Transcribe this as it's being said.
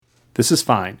This is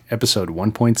Fine, episode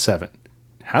 1.7.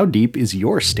 How deep is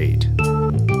your state?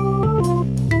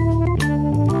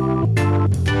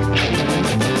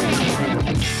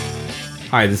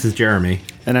 Hi, this is Jeremy.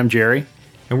 And I'm Jerry.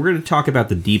 And we're going to talk about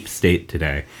the deep state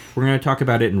today. We're going to talk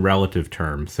about it in relative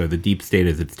terms. So the deep state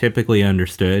as it's typically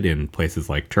understood in places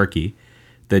like Turkey.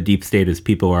 The deep state as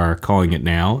people are calling it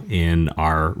now in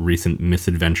our recent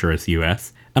misadventurous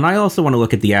U.S. And I also want to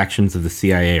look at the actions of the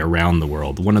CIA around the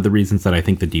world. One of the reasons that I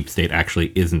think the deep state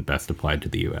actually isn't best applied to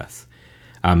the U.S.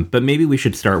 But maybe we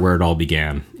should start where it all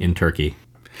began, in Turkey.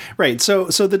 Right. So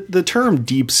the term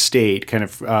deep state kind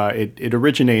of it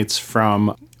originates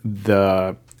from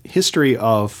the history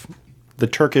of the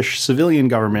Turkish civilian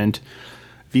government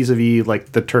vis-a-vis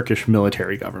like the Turkish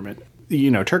military government.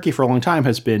 You know, Turkey for a long time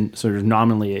has been sort of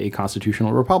nominally a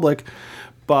constitutional republic,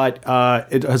 but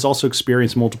it has also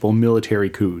experienced multiple military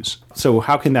coups. So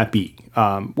how can that be?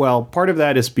 Well, part of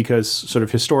that is because sort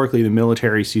of historically the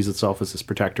military sees itself as this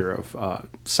protector of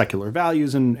secular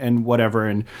values and whatever.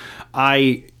 And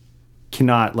I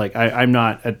cannot, I'm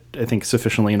not, I think,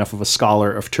 sufficiently enough of a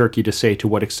scholar of Turkey to say to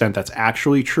what extent that's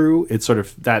actually true. It's sort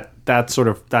of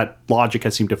that logic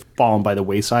has seemed to have fallen by the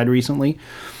wayside recently.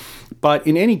 But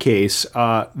in any case,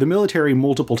 the military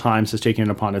multiple times has taken it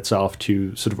upon itself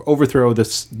to sort of overthrow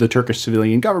the Turkish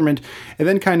civilian government and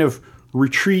then kind of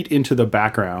retreat into the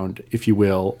background, if you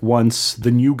will, once the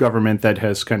new government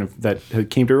that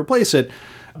came to replace it,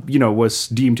 was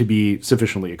deemed to be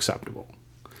sufficiently acceptable.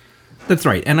 That's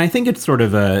right. And I think it's sort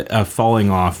of a falling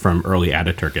off from early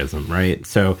Ataturkism, right?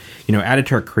 So,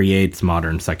 Ataturk creates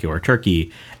modern secular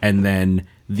Turkey, and then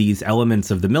these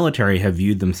elements of the military have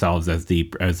viewed themselves as the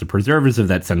preservers of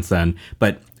that since then.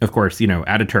 But, of course,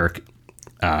 Ataturk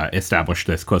established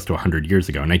this close to 100 years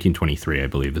ago. In 1923, I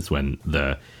believe, is when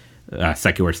the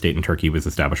secular state in Turkey was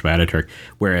established by Ataturk,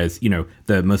 whereas,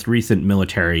 the most recent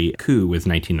military coup was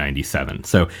 1997.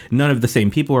 So none of the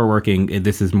same people are working.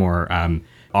 This is more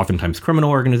oftentimes criminal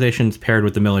organizations paired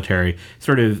with the military.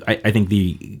 Sort of, I think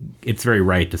it's very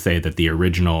right to say that the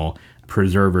original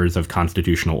preservers of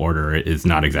constitutional order is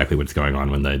not exactly what's going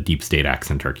on when the deep state acts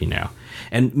in Turkey now.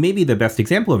 And maybe the best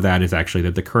example of that is actually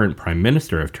that the current prime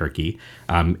minister of Turkey,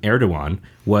 Erdogan,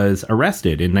 was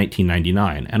arrested in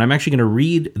 1999. And I'm actually going to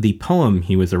read the poem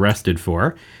he was arrested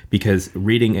for, because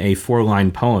reading a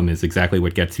 4-line poem is exactly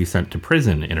what gets you sent to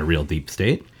prison in a real deep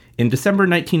state. In December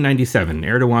 1997,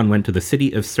 Erdogan went to the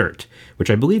city of Sirte, which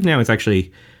I believe now is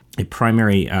actually a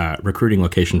primary recruiting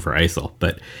location for ISIL.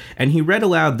 And he read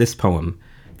aloud this poem: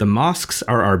 "The mosques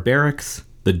are our barracks,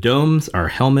 the domes are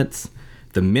helmets,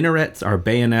 the minarets are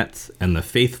bayonets, and the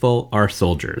faithful are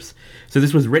soldiers." So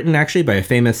this was written actually by a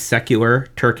famous secular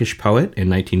Turkish poet in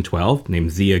 1912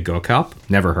 named Ziya Gökalp.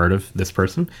 Never heard of this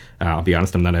person. I'll be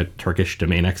honest, I'm not a Turkish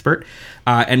domain expert.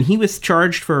 And he was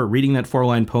charged for reading that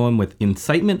 4-line poem with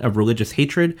incitement of religious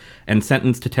hatred and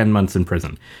sentenced to 10 months in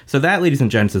prison. So that, ladies and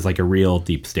gents, is like a real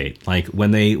deep state. Like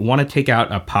when they want to take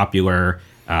out a popular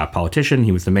politician,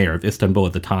 he was the mayor of Istanbul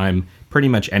at the time, pretty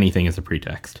much anything is a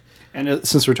pretext. And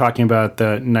since we're talking about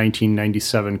the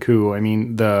 1997 coup, I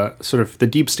mean, the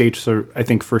deep state, I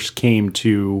think, first came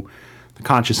to the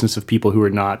consciousness of people who are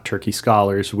not Turkey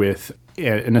scholars with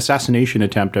an assassination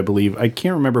attempt, I believe. I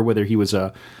can't remember whether he was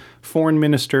a foreign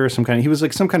minister, he was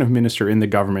like some kind of minister in the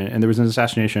government, and there was an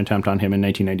assassination attempt on him in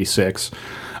 1996.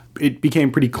 It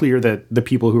became pretty clear that the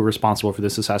people who were responsible for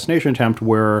this assassination attempt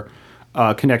were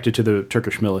connected to the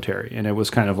Turkish military. And it was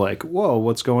kind of like, whoa,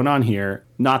 what's going on here?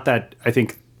 Not that I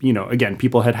think, again,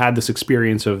 people had this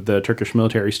experience of the Turkish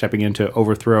military stepping in to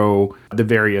overthrow the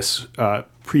various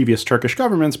previous Turkish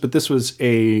governments, but this was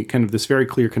a kind of this very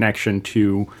clear connection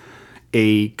to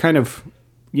a kind of,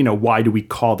 why do we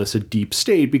call this a deep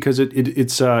state? Because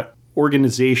it's a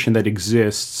organization that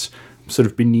exists sort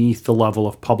of beneath the level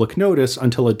of public notice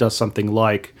until it does something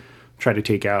like try to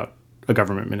take out a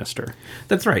government minister.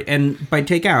 That's right. And by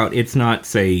take out, it's not,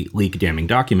 say, leak damning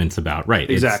documents about, right.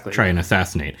 Exactly. It's try and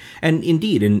assassinate. And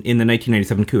indeed, in the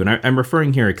 1997 coup, and I'm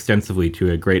referring here extensively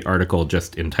to a great article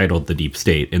just entitled The Deep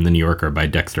State in the New Yorker by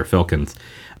Dexter Filkins.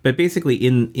 But basically,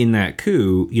 in that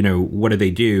coup, what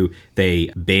do?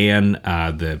 They ban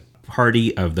the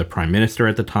party of the prime minister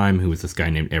at the time, who was this guy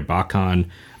named Erbakan,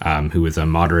 who was a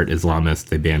moderate Islamist.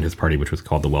 They banned his party, which was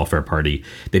called the Welfare Party.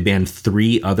 They banned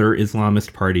 3 other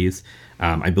Islamist parties.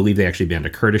 I believe they actually banned a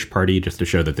Kurdish party just to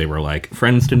show that they were like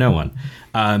friends to no one.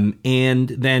 And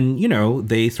then,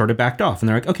 they sort of backed off and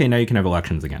they're like, okay, now you can have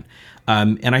elections again.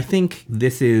 And I think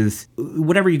this is,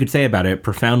 whatever you could say about it,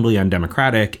 profoundly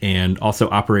undemocratic and also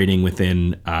operating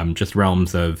within just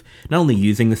realms of not only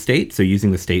using the state, so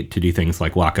using the state to do things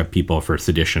like lock up people for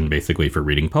sedition, basically for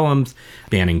reading poems,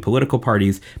 banning political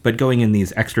parties, but going in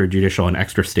these extrajudicial and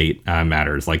extra state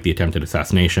matters like the attempted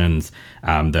assassinations,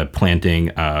 the planting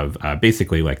of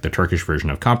basically like the Turkish version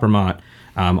of Kompromat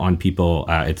on people,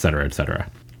 et cetera, et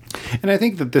cetera. And I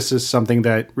think that this is something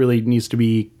that really needs to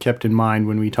be kept in mind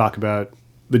when we talk about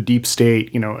the deep state,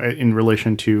 in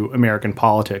relation to American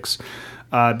politics,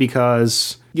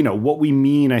 because, what we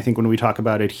mean, I think, when we talk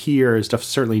about it here is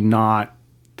certainly not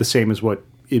the same as what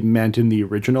it meant in the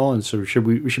original. And so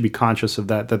we should be conscious of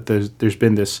that there's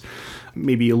been this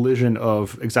maybe illusion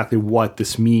of exactly what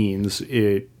this means,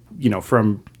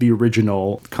 from the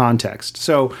original context.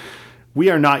 So we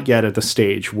are not yet at the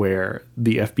stage where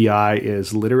the FBI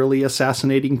is literally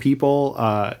assassinating people,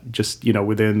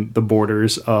 within the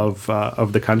borders of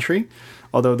the country.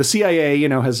 Although the CIA,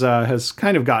 has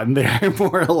kind of gotten there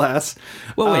more or less.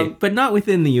 Well, wait, but not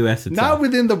within the U.S. itself. Not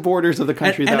within the borders of the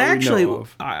country that actually, we know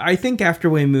of. I think after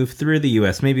we move through the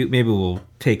U.S., maybe we'll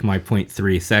take my point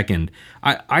 3 second.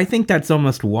 I think that's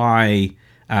almost why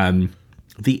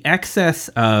the excess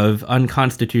of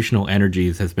unconstitutional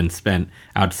energies has been spent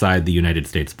outside the United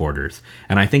States borders.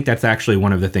 And I think that's actually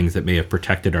one of the things that may have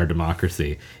protected our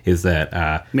democracy is that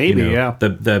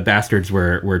the bastards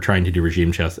were trying to do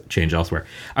regime change elsewhere.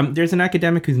 There's an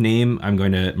academic whose name I'm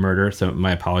going to murder, so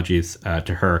my apologies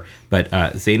to her, but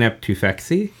Zeynep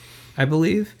Tufekci, I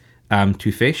believe.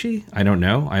 Tufekci? I don't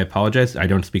know. I apologize. I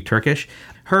don't speak Turkish.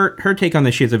 Her take on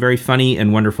this, she has a very funny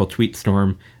and wonderful tweet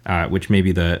storm, which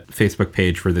maybe the Facebook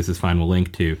page for This Is Fine will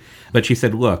link to. But she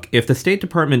said, look, if the State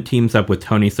Department teams up with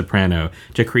Tony Soprano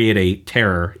to create a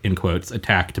terror, in quotes,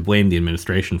 attack to blame the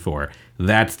administration for,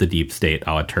 that's the deep state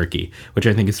a la Turkey, which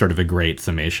I think is sort of a great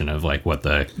summation of like what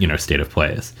the, state of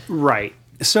play is. Right.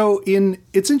 So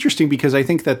it's interesting because I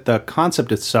think that the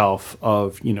concept itself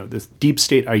of, this deep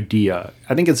state idea,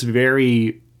 I think it's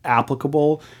very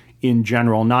applicable in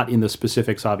general, not in the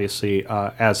specifics, obviously,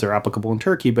 as they're applicable in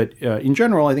Turkey, but in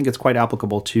general, I think it's quite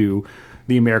applicable to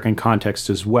the American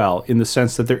context as well, in the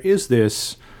sense that there is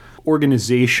this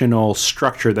organizational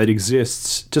structure that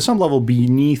exists to some level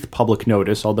beneath public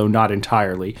notice, although not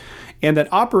entirely, and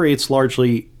that operates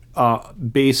largely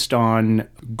based on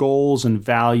goals and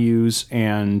values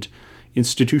and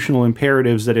institutional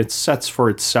imperatives that it sets for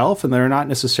itself, and that are not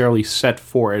necessarily set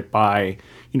for it by,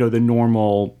 the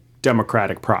normal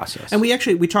democratic process. And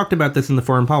we talked about this in the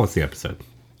foreign policy episode.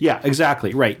 Yeah,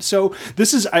 exactly. Right. So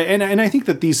this is, and I think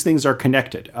that these things are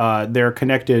connected. They're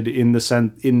connected in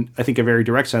I think, a very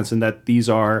direct sense, in that these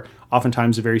are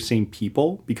oftentimes the very same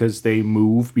people, because they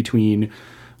move between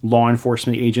law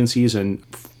enforcement agencies and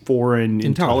foreign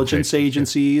intelligence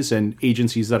agencies and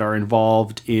agencies that are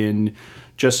involved in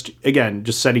just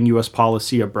setting U.S.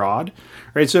 policy abroad.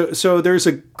 Right. So there's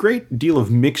a great deal of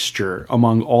mixture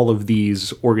among all of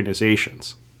these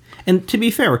organizations. And to be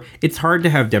fair, it's hard to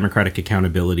have democratic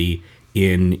accountability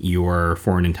in your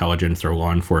foreign intelligence or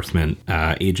law enforcement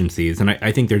agencies. And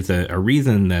I think there's a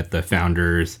reason that the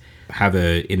founders have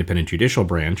an independent judicial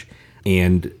branch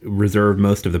and reserve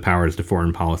most of the powers to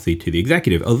foreign policy to the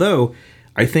executive. Although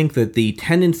I think that the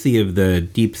tendency of the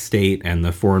deep state and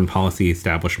the foreign policy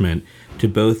establishment to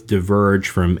both diverge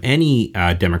from any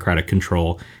democratic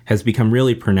control has become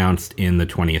really pronounced in the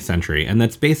 20th century. And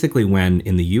that's basically when,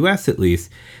 in the U.S. at least,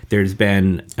 there's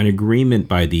been an agreement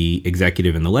by the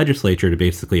executive and the legislature to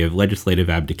basically have legislative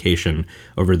abdication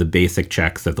over the basic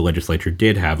checks that the legislature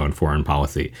did have on foreign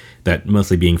policy, that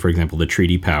mostly being, for example, the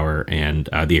treaty power and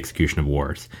the execution of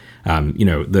wars.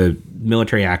 The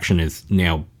military action is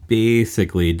now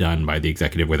basically done by the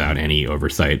executive without any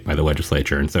oversight by the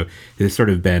legislature. And so there's sort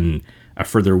of been a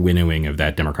further winnowing of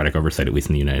that democratic oversight, at least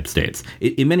in the United States.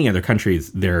 In many other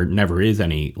countries, there never is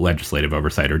any legislative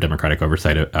oversight or democratic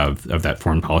oversight of that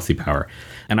foreign policy power.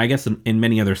 And I guess in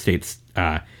many other states,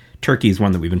 Turkey is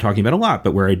one that we've been talking about a lot,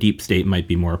 but where a deep state might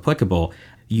be more applicable,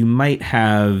 you might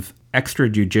have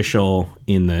extrajudicial,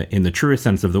 in the truest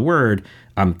sense of the word,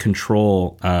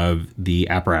 control of the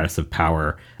apparatus of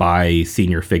power by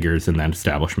senior figures in that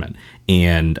establishment.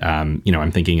 And,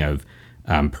 I'm thinking of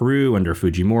Peru under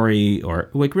Fujimori, or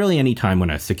like really any time when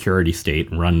a security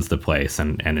state runs the place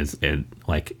and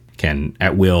can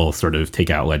at will sort of take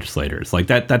out legislators. Like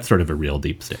that's sort of a real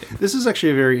deep state. This is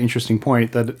actually a very interesting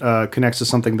point that connects to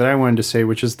something that I wanted to say,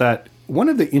 which is that one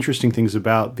of the interesting things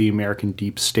about the American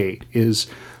deep state is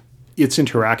its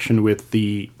interaction with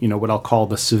the, what I'll call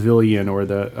the civilian or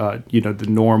the, the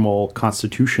normal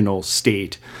constitutional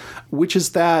state, which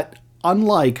is that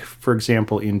unlike, for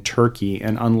example, in Turkey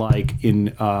and unlike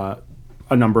in a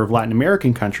number of Latin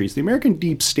American countries, the American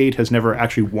deep state has never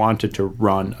actually wanted to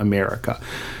run America.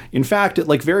 In fact,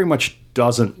 it very much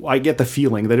doesn't, I get the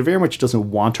feeling that it very much doesn't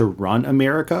want to run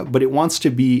America, but it wants to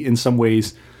be in some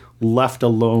ways left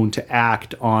alone to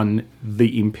act on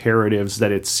the imperatives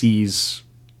that it sees,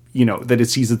 that it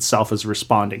sees itself as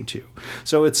responding to.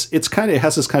 So it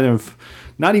has this kind of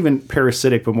not even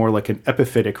parasitic, but more like an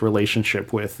epiphytic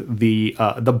relationship with the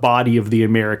body of the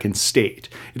American state.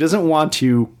 It doesn't want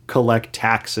to collect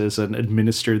taxes and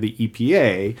administer the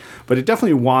EPA, but it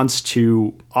definitely wants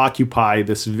to occupy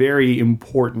this very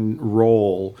important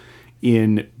role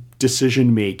in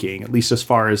decision making, at least as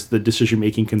far as the decision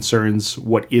making concerns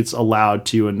what it's allowed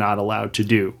to and not allowed to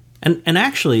do. And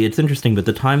actually, it's interesting, but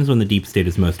the times when the deep state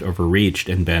is most overreached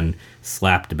and been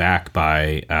slapped back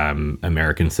by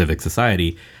American civic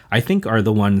society, I think are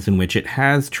the ones in which it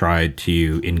has tried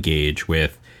to engage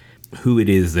with who it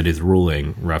is that is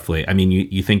ruling, roughly. I mean,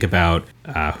 you think about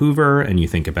Hoover, and you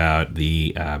think about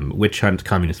the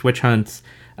communist witch hunts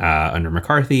under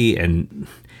McCarthy, and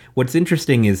what's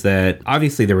interesting is that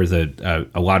obviously there was a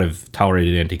lot of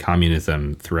tolerated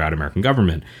anti-communism throughout American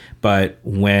government, but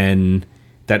when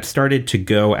that started to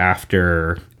go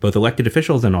after both elected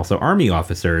officials and also army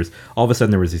officers, all of a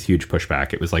sudden there was this huge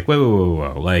pushback. It was like,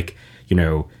 whoa. Like,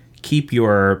 keep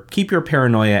your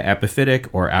paranoia epiphytic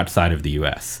or outside of the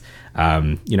U.S.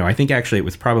 I think actually it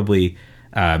was probably,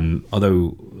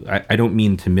 although I don't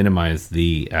mean to minimize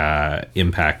the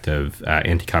impact of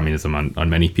anti-communism on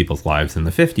many people's lives in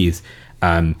the 50s,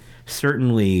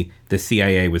 certainly the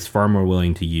CIA was far more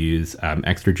willing to use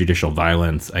extrajudicial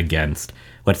violence against,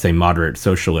 let's say, moderate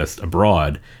socialists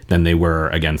abroad than they were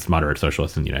against moderate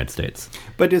socialists in the United States.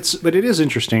 But it is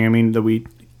interesting. I mean, that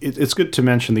it's good to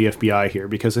mention the FBI here,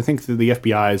 because I think that the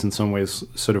FBI is in some ways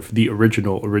sort of the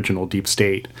original deep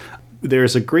state.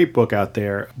 There's a great book out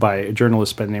there by a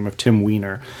journalist by the name of Tim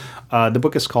Weiner. The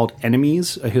book is called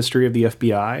Enemies, A History of the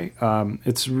FBI.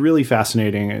 It's really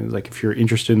fascinating. Like, if you're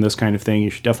interested in this kind of thing,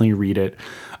 you should definitely read it.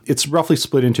 It's roughly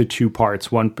split into two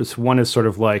parts. One is sort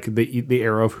of like the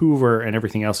era of Hoover, and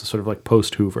everything else is sort of like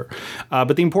post-Hoover.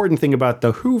 But the important thing about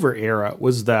the Hoover era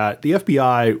was that the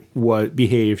FBI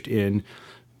behaved in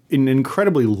an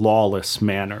incredibly lawless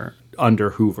manner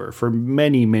under Hoover for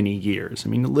many, many years. I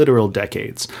mean, literal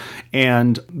decades.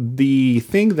 And the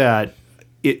thing that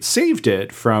it saved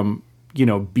it from,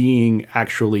 being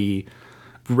actually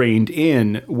reined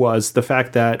in was the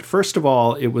fact that, first of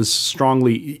all, it was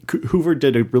Hoover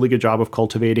did a really good job of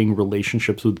cultivating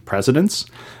relationships with presidents.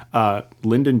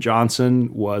 Lyndon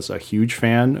Johnson was a huge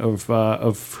fan of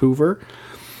Hoover.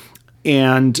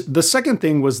 And the second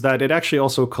thing was that it actually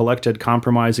also collected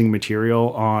compromising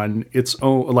material on its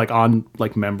own, on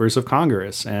members of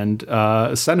Congress and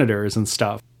senators and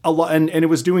stuff. And it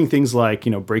was doing things like,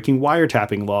 breaking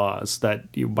wiretapping laws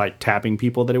by tapping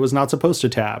people that it was not supposed to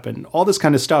tap, and all this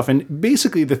kind of stuff. And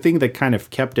basically the thing that kind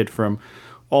of kept it from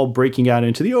all breaking out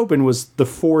into the open was the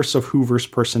force of Hoover's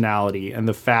personality, and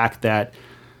the fact that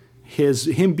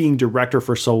him being director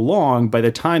for so long, by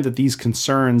the time that these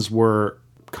concerns were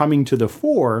coming to the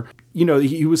fore,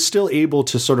 he was still able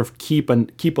to sort of keep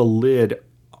a lid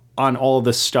on all of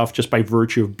this stuff just by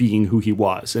virtue of being who he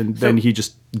was, and then he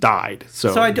just died.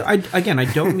 So I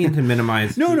don't mean to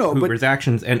minimize Hoover's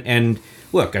actions. And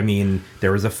look, I mean,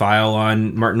 there was a file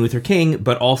on Martin Luther King,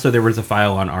 but also there was a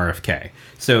file on RFK.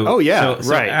 So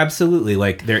right, absolutely,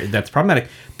 that's problematic.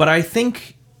 But I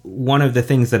think one of the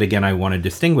things that, again, I want to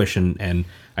distinguish, and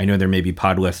I know there may be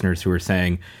pod listeners who are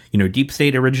saying, Deep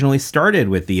State originally started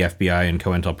with the FBI and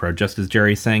COINTELPRO, just as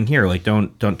Jerry's saying here,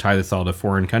 don't tie this all to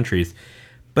foreign countries.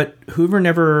 But Hoover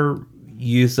never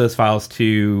used those files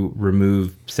to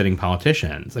remove sitting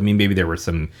politicians. I mean, maybe there were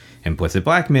some implicit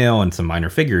blackmail and some minor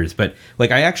figures, but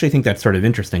I actually think that's sort of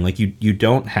interesting. You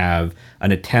don't have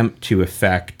an attempt to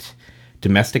affect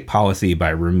domestic policy by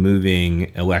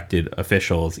removing elected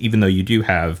officials, even though you do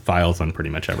have files on pretty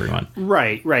much everyone.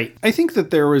 Right. I think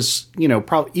that there was,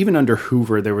 probably even under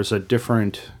Hoover, there was a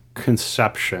different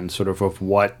conception sort of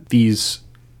what these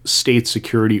state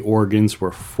security organs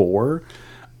were for.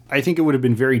 I think it would have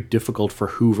been very difficult for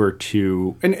Hoover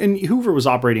to, and Hoover was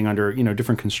operating under,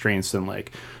 different constraints than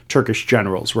Turkish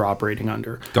generals were operating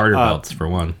under. Garter belts, for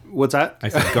one. What's that? I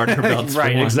said garter belts.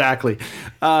 Right, for one. Exactly.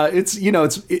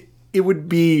 It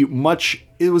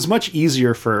was much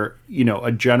easier for,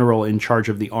 a general in charge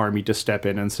of the army to step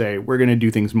in and say, we're going to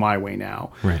do things my way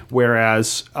now. Right.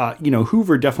 Whereas,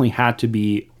 Hoover definitely had to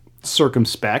be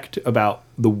circumspect about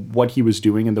what he was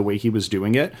doing and the way he was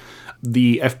doing it.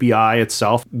 The FBI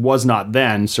itself was not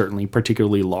then certainly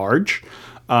particularly large.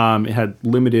 It had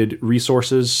limited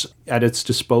resources at its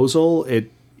disposal.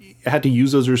 It had to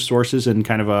use those resources in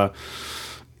kind of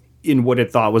in what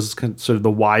it thought was sort of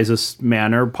the wisest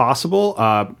manner possible.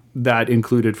 That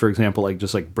included, for example,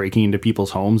 just breaking into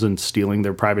people's homes and stealing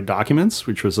their private documents,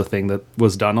 which was a thing that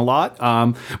was done a lot.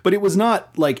 But it was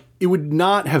not it would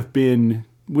not have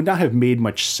made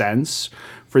much sense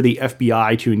for the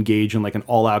FBI to engage in an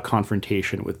all-out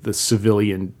confrontation with the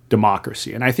civilian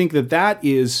democracy. And I think that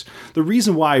is the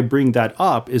reason why I bring that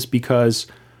up, is because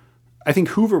I think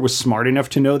Hoover was smart enough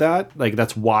to know that.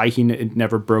 That's why he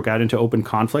never broke out into open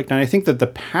conflict. And I think that the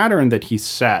pattern that he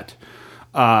set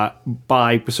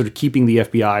by sort of keeping the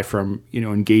FBI from,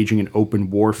 engaging in open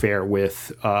warfare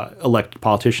with elected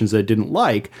politicians that it didn't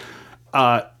like,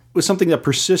 was something that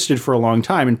persisted for a long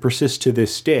time and persists to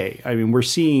this day. I mean,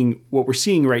 what we're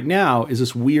seeing right now is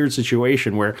this weird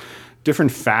situation where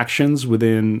different factions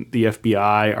within the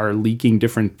FBI are leaking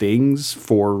different things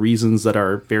for reasons that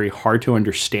are very hard to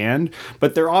understand,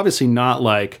 but they're obviously not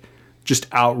just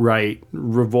outright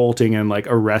revolting and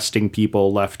arresting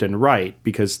people left and right,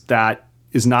 because that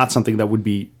is not something that would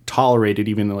be tolerated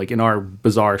even in our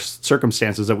bizarre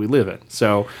circumstances that we live in.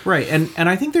 So right, and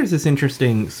I think there's this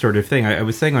interesting sort of thing. I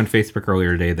was saying on Facebook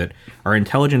earlier today that our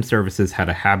intelligence services had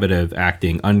a habit of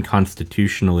acting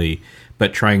unconstitutionally,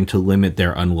 but trying to limit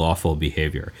their unlawful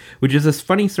behavior, which is this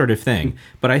funny sort of thing.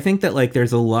 But I think that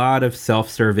there's a lot of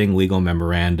self-serving legal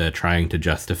memoranda trying to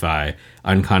justify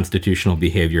unconstitutional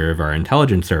behavior of our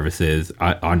intelligence services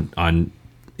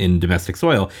in domestic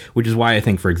soil, which is why I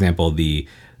think, for example, the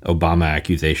Obama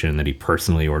accusation that he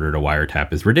personally ordered a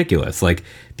wiretap is ridiculous.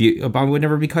 Obama would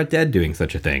never be caught dead doing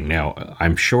such a thing. Now,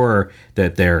 I'm sure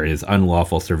that there is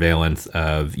unlawful surveillance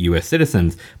of U.S.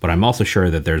 citizens, but I'm also sure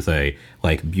that there's a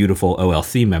beautiful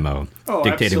OLC memo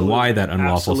dictating why that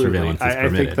unlawful surveillance is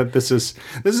permitted. I think that this is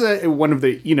one of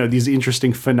the these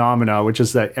interesting phenomena, which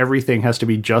is that everything has to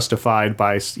be justified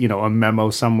by a memo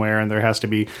somewhere, and there has to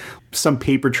be some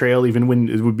paper trail, even when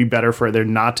it would be better for there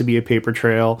not to be a paper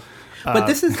trail. But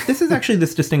this is actually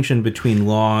this distinction between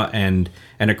law and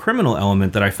a criminal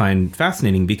element that I find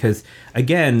fascinating, because,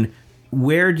 again,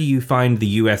 where do you find the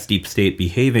U.S. deep state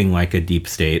behaving like a deep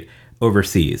state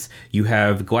overseas? You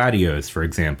have gladios, for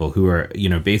example, who are,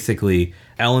 basically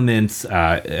elements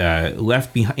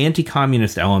left behind,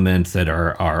 anti-communist elements that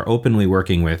are openly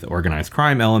working with organized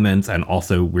crime elements and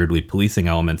also weirdly policing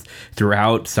elements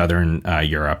throughout southern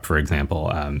Europe, for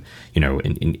example, and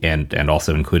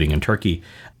also including in Turkey.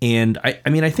 And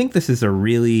I think this is a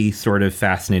really sort of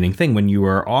fascinating thing when you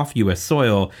are off U.S.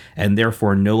 soil and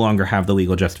therefore no longer have the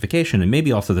legal justification, and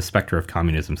maybe also the specter of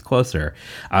communism's closer.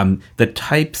 The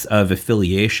types of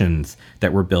affiliations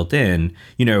that were built in,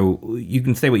 you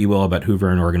can say what you will about Hoover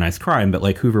and organized crime,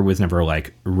 but Hoover was never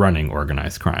running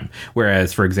organized crime.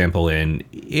 Whereas, for example, in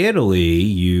Italy,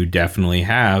 you definitely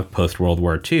have post-World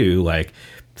War II,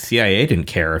 CIA didn't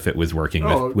care if it was working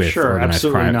with organized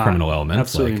crime, criminal elements.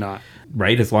 Absolutely not.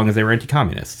 Right, as long as they were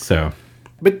anti-communist. So,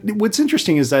 but what's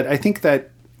interesting is that I think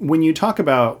that when you talk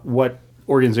about what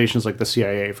organizations like the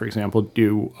CIA, for example,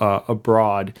 do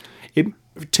abroad,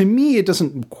 to me it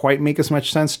doesn't quite make as much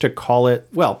sense to call it.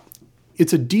 Well,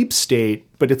 it's a deep state,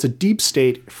 but it's a deep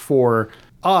state for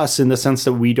us in the sense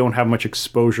that we don't have much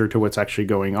exposure to what's actually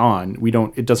going on.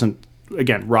 It doesn't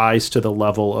again rise to the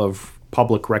level of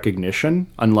public recognition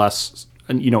unless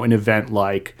an event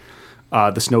like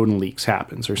the Snowden leaks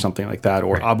happens or something like that,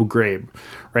 or right. Abu Ghraib,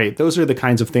 right? Those are the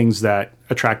kinds of things that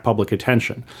attract public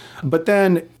attention. But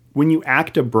then when you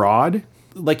act abroad,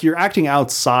 you're acting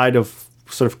outside of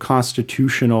sort of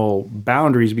constitutional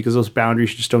boundaries because those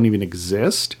boundaries just don't even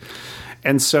exist.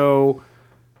 And so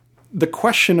the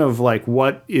question of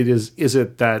what it is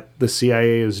it that the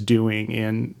CIA is doing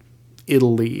in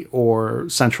Italy or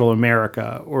Central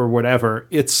America or whatever,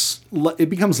 it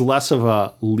becomes less of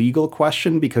a legal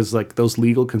question because those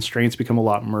legal constraints become a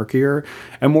lot murkier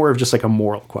and more of just a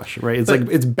moral question, right?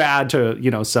 It's bad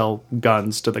to sell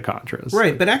guns to the Contras,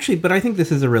 right? But I think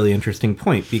this is a really interesting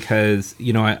point because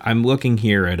I'm looking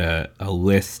here at a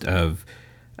list of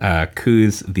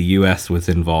coups the U.S. was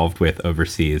involved with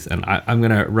overseas, and I'm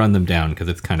going to run them down because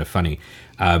it's kind of funny.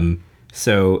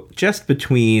 So just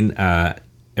between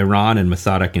Iran and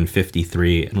Mossadegh in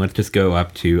 1953, and let's just go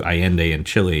up to Allende in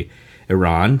Chile.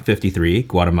 Iran, 53,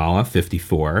 Guatemala,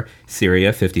 54,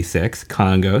 Syria, 56,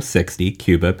 Congo, 60,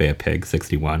 Cuba, Bay of Pigs,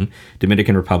 61,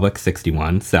 Dominican Republic,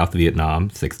 61, South Vietnam,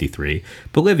 63,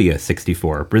 Bolivia,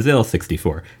 64, Brazil,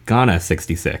 64, Ghana,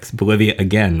 66, Bolivia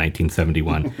again,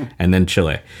 1971, and then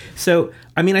Chile. So,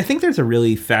 I mean, I think there's a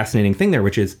really fascinating thing there,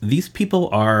 which is these people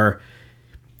are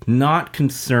not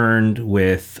concerned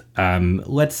with,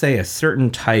 let's say, a certain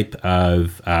type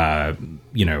of,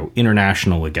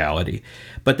 international legality,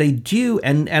 but they do.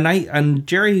 And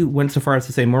Jerry went so far as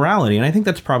to say morality, and I think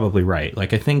that's probably right.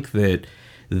 Like, I think that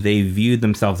they viewed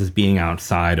themselves as being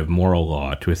outside of moral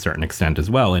law to a certain extent as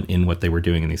well in what they were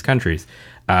doing in these countries.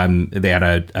 They had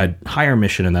a higher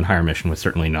mission, and that higher mission was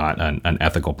certainly not an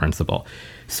ethical principle.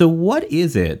 So what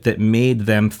is it that made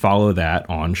them follow that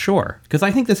on shore? Because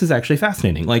I think this is actually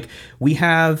fascinating. Like, we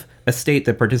have a state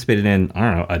that participated in, I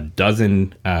don't know, a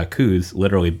dozen coups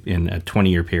literally in a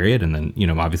 20-year period, and then,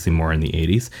 obviously more in the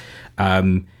 80s.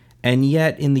 And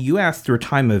yet in the U.S., through a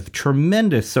time of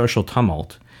tremendous social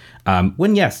tumult,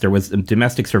 when, yes, there was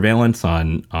domestic surveillance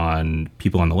on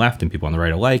people on the left and people on the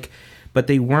right alike, but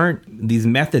they weren't, these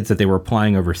methods that they were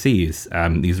applying overseas,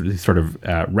 these sort of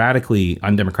radically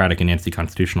undemocratic and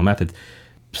anti-constitutional methods,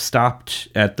 stopped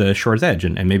at the shore's edge.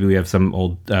 And maybe we have some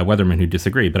old weathermen who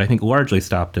disagree, but I think largely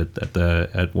stopped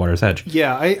at water's edge.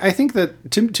 Yeah, I think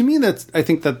that, to me, I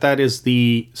think that is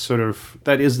the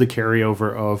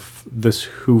carryover of this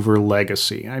Hoover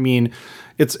legacy. I mean,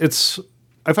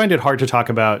 I find it hard to talk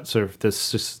about sort of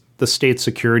the state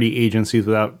security agencies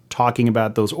without talking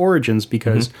about those origins,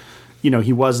 because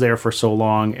he was there for so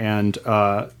long, and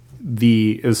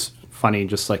is funny,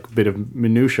 just like a bit of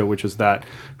minutia, which is that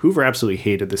Hoover absolutely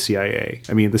hated the CIA.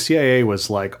 I mean, the CIA was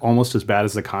like almost as bad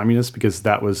as the communists, because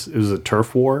it was a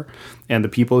turf war, and the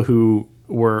people who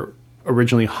were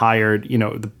originally hired,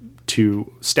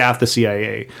 to staff the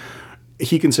CIA,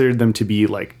 he considered them to be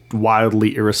like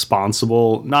wildly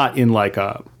irresponsible, not in like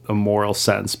a moral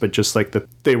sense, but just like that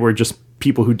they were just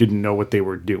people who didn't know what they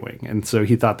were doing. And so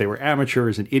he thought they were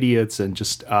amateurs and idiots, and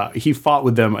just he fought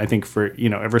with them, I think, for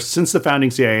ever since the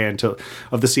founding CIA until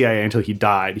he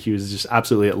died. He was just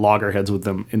absolutely at loggerheads with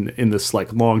them in this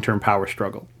like long-term power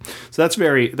struggle. So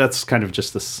that's kind of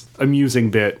just this amusing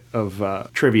bit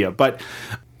of trivia, but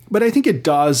I think it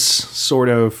does sort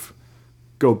of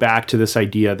go back to this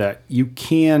idea that you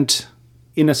can't,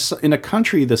 in a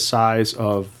country the size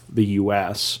of the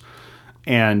U.S.,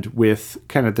 and with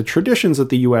kind of the traditions that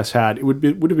the U.S. had, it would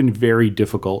have been very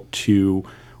difficult to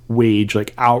wage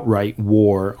like outright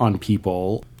war on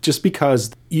people, just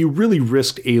because you really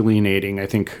risked alienating, I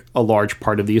think, a large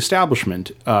part of the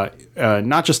establishment,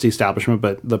 not just the establishment,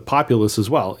 but the populace as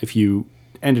well, if you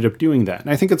ended up doing that. And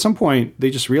I think at some point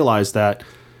they just realized that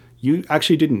you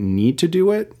actually didn't need to do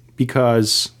it,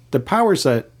 because the powers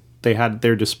that they had at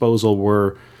their disposal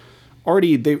were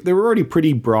already they were already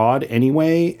pretty broad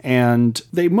anyway, and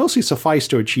they mostly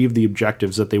sufficed to achieve the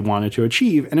objectives that they wanted to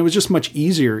achieve. And it was just much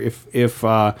easier if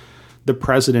the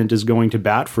president is going to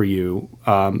bat for you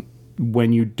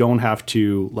when you don't have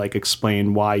to like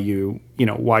explain why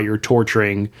you're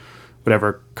torturing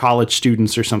whatever college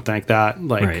students or something like that,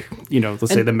 like right.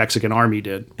 Let's say the Mexican army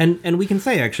did. And we can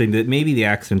say actually that maybe the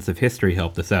accidents of history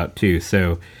helped us out too.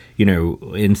 So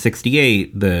in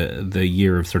 68, the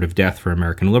year of sort of death for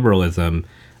American liberalism,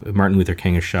 Martin Luther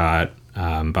King is shot,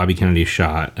 Bobby Kennedy is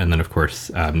shot, and then of course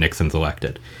Nixon's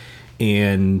elected.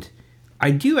 And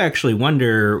I do actually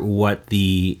wonder what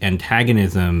the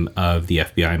antagonism of the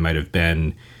FBI might have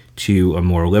been to a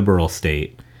more liberal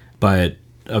state, but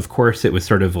of course, it was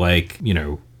sort of like,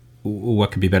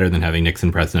 what could be better than having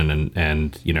Nixon president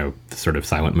and the sort of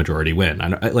silent majority win?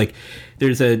 Maybe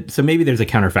there's a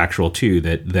counterfactual too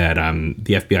that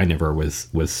the FBI never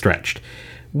was stretched.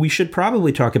 We should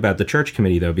probably talk about the Church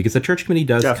Committee, though, because the Church Committee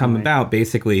does come about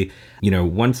basically,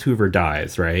 once Hoover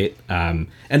dies, right? And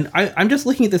I'm just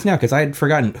looking at this now because I had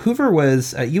forgotten. Hoover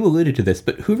was, you alluded to this,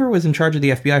 but Hoover was in charge of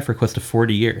the FBI for close to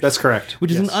 40 years. That's correct.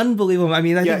 Which is an unbelievable, I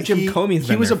think Jim Comey's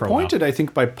been there for a while. He was appointed, I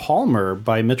think,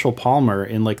 by Mitchell Palmer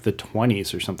in like the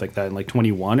 20s or something like that, in like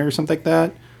 21 or something like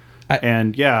that.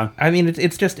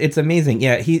 It's amazing.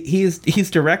 Yeah, he's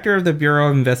director of the Bureau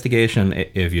of Investigation,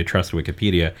 if you trust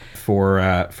Wikipedia, for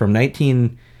from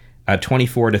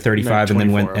 1924 to 35, and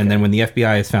then when the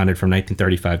FBI is founded from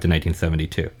 1935 to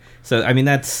 1972. So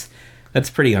that's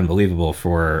pretty unbelievable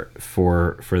for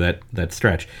that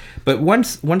stretch. But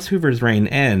once Hoover's reign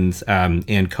ends, and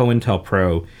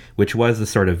COINTELPRO, which was the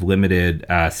sort of limited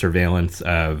surveillance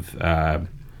of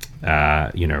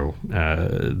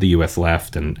the U.S.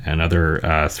 left and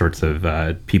other sorts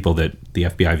of people that the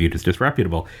FBI viewed as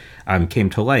disreputable, came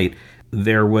to light.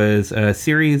 there was a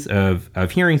series of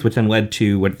hearings, which then led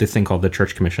to what this thing called the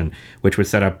Church Commission, which was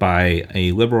set up by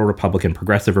a liberal Republican,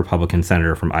 progressive Republican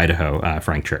senator from Idaho,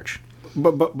 Frank Church.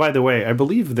 But by the way, I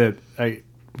believe that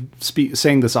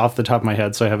saying this off the top of my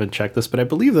head, so I haven't checked this, but I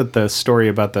believe that the story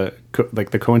about the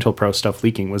COINTELPRO stuff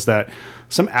leaking was that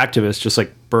some activists just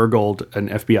like burgled an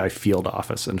FBI field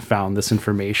office and found this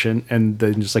information and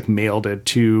then just like mailed it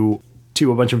to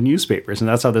a bunch of newspapers, and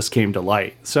that's how this came to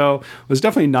light. So it was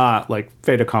definitely not like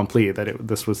fait accompli that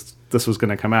this was going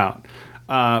to come out.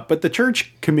 But the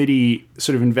Church Committee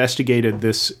sort of investigated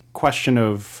this question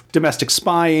of domestic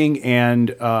spying and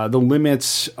the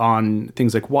limits on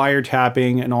things like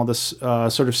wiretapping and all this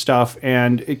sort of stuff.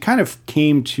 And it kind of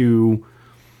came to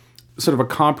sort of a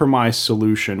compromise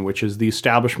solution, which is the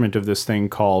establishment of this thing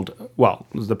called, well,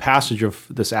 the passage of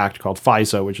this act called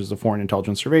FISA, which is the Foreign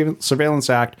Intelligence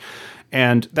Surveillance Act.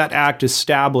 And that act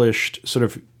established sort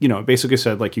of, basically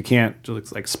said, like, you can't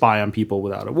like spy on people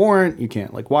without a warrant. You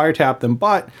can't like wiretap them.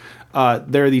 But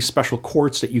there are these special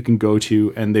courts that you can go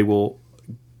to, and they will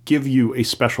give you a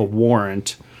special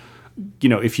warrant,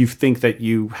 if you think that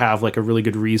you have like a really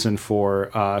good reason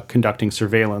for conducting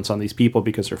surveillance on these people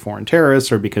because they're foreign terrorists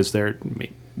or because they're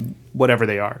whatever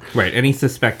they are. Right. Any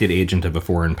suspected agent of a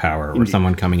foreign power or Indeed.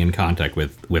 someone coming in contact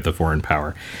with a foreign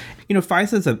power.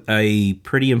 FISA is a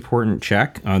pretty important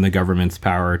check on the government's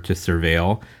power to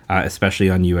surveil, especially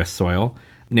on U.S. soil.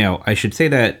 Now, I should say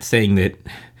that saying that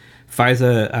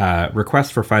FISA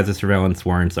requests for FISA surveillance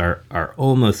warrants are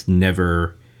almost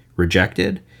never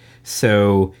rejected.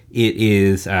 So it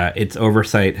is its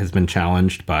oversight has been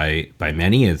challenged by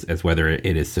many as whether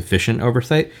it is sufficient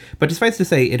oversight. But suffice to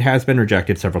say, it has been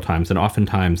rejected several times, and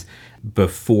oftentimes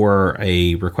before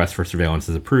a request for surveillance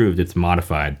is approved, it's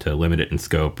modified to limit it in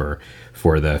scope or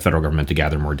for the federal government to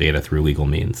gather more data through legal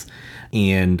means.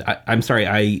 And I'm sorry,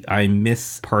 I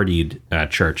mispartied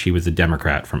Church. He was a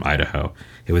Democrat from Idaho.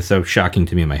 It was so shocking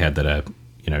to me in my head that a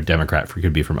Democrat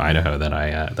could be from Idaho that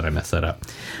I messed that up.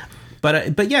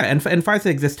 But yeah, and FISA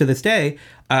exists to this day,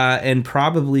 and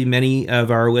probably many of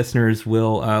our listeners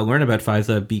will learn about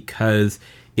FISA because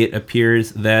it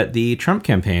appears that the Trump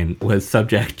campaign was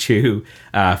subject to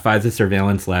FISA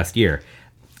surveillance last year,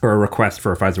 or a request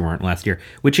for a FISA warrant last year,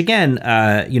 which again,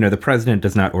 the president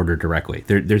does not order directly.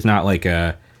 There's not like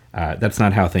that's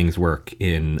not how things work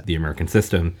in the American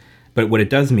system. But what it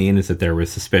does mean is that there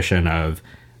was suspicion of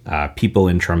people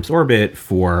in Trump's orbit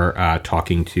for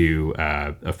talking to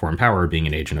a foreign power, being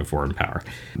an agent of foreign power,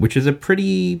 which is a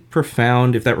pretty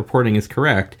profound, if that reporting is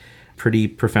correct, pretty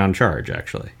profound charge,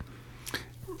 actually.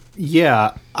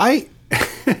 Yeah,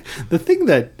 the thing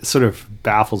that sort of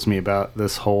baffles me about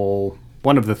this whole,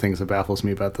 one of the things that baffles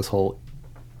me about this whole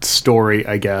story,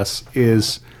 I guess,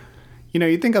 is,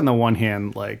 you think on the one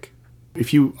hand, like,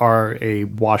 if you are a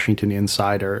Washington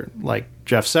insider, like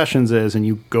Jeff Sessions is, and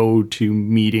you go to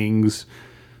meetings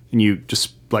and you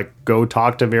just like go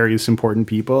talk to various important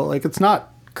people, like it's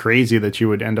not crazy that you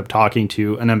would end up talking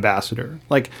to an ambassador.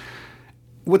 Like,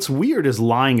 what's weird is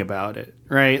lying about it,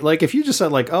 right? Like if you just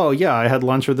said like, oh yeah, I had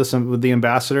lunch with the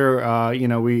ambassador,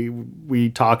 we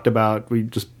talked about, we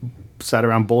just sat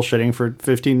around bullshitting for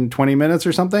 15, 20 minutes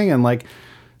or something, and like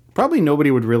probably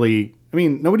nobody would really,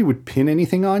 nobody would pin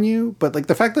anything on you, but like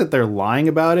the fact that they're lying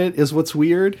about it is what's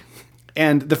weird.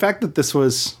 And the fact that this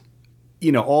was,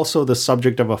 also the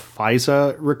subject of a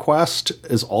FISA request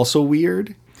is also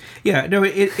weird. Yeah, no,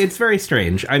 it's very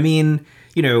strange. To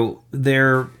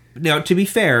be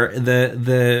fair,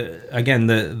 the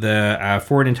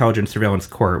Foreign Intelligence Surveillance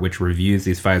Court, which reviews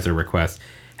these FISA requests,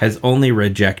 has only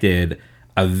rejected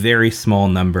a very small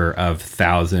number of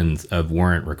thousands of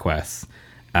warrant requests.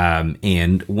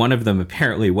 And one of them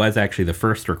apparently was actually the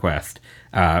first request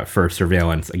for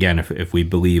surveillance, again, if we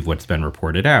believe what's been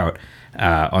reported out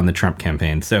on the Trump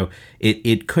campaign. So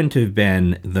it couldn't have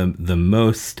been the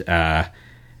most...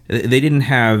 they didn't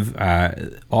have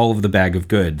all of the bag of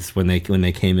goods when they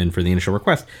came in for the initial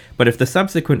request. But if the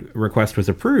subsequent request was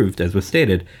approved, as was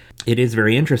stated, it is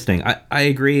very interesting. I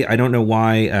agree. I don't know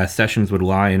why Sessions would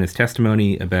lie in his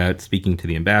testimony about speaking to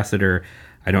the ambassador.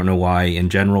 I don't know why, in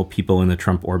general, people in the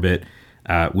Trump orbit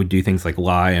would do things like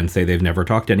lie and say they've never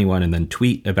talked to anyone and then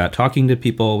tweet about talking to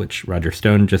people, which Roger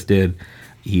Stone just did.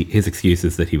 His excuse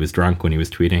is that he was drunk when he was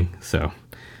tweeting, so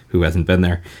who hasn't been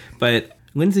there? But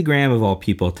Lindsey Graham, of all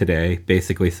people today,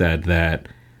 basically said that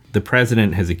the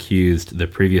president has accused the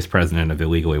previous president of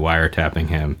illegally wiretapping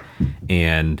him,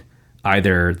 and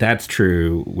either that's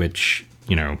true, which,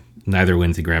 neither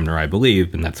Lindsey Graham nor I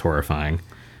believe, and that's horrifying,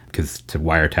 because to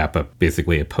wiretap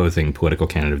basically opposing political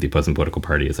candidate of the opposing political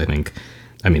party is, it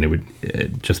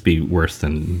would just be worse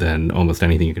than almost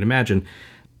anything you can imagine.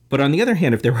 But on the other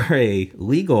hand, if there were a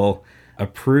legal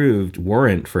approved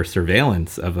warrant for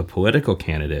surveillance of a political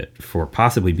candidate for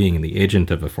possibly being the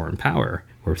agent of a foreign power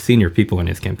or senior people in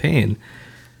his campaign,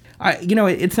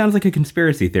 it sounds like a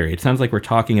conspiracy theory. It sounds like we're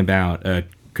talking about a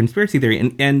conspiracy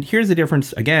theory. And here's the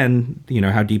difference, again,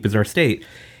 how deep is our state?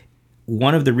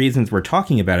 One of the reasons we're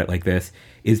talking about it like this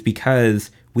is because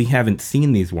we haven't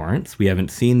seen these warrants. We haven't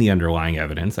seen the underlying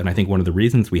evidence. And I think one of the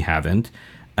reasons we haven't,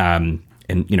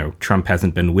 Trump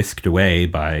hasn't been whisked away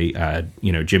by,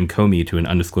 Jim Comey to an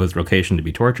undisclosed location to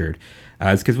be tortured,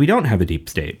 is because we don't have a deep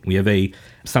state. We have a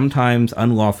sometimes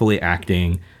unlawfully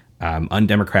acting,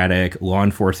 undemocratic law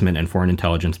enforcement and foreign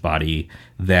intelligence body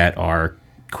that are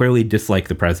clearly dislike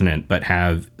the president, but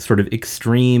have sort of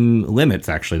extreme limits,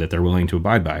 actually, that they're willing to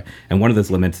abide by. And one of those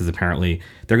limits is apparently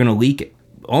they're going to leak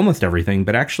almost everything,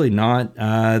 but actually not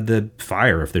the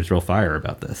fire, if there's real fire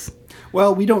about this.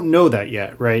 Well, we don't know that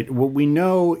yet, right? What we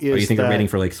know is you think they're waiting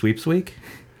for like sweeps week?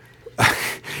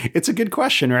 It's a good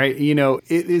question, right?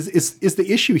 Is the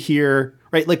issue here,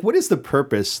 right? Like, what is the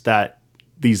purpose that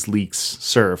these leaks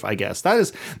serve? I guess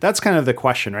that's kind of the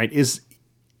question, right?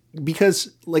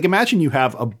 Because, like, imagine you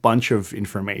have a bunch of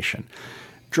information.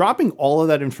 Dropping all of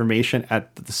that information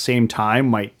at the same time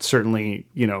might certainly,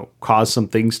 cause some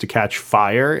things to catch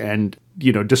fire and,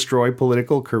 destroy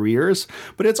political careers.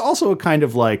 But it's also a kind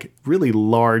of like really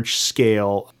large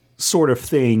scale sort of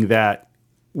thing that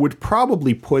would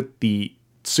probably put the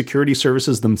security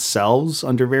services themselves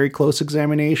under very close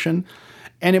examination.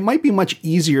 And it might be much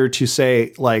easier to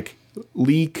say, like,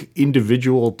 leak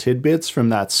individual tidbits from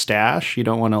that stash. You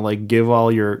don't want to like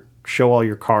show all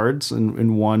your cards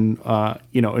in one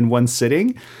in one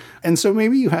sitting. And so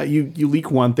maybe you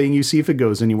leak one thing, you see if it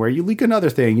goes anywhere. You leak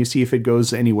another thing, you see if it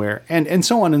goes anywhere, and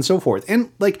so on and so forth.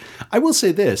 And like, I will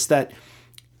say this, that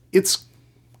it's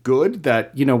good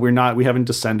that we haven't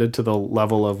descended to the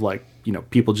level of like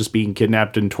people just being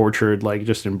kidnapped and tortured like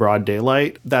just in broad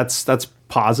daylight. That's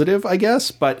positive, I guess,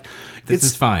 but this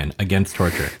is fine against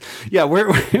torture. Yeah,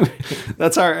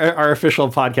 that's our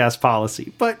official podcast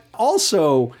policy. But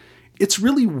also, it's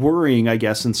really worrying, I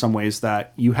guess, in some ways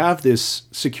that you have this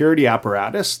security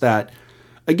apparatus that,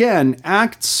 again,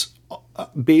 acts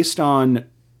based on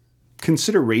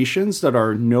considerations that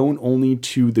are known only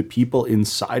to the people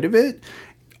inside of it.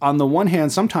 On the one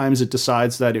hand, sometimes it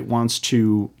decides that it wants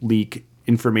to leak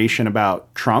information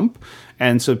about Trump.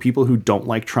 And so people who don't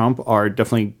like Trump are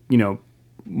definitely,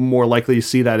 more likely to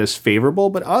see that as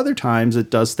favorable. But other times it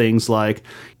does things like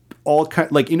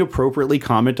inappropriately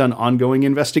comment on ongoing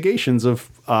investigations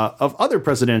of other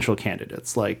presidential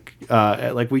candidates, like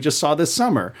we just saw this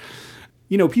summer.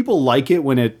 People like it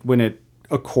when it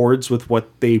accords with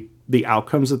what the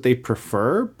outcomes that they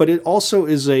prefer, but it also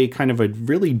is a kind of a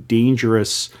really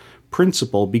dangerous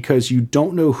principle because you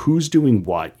don't know who's doing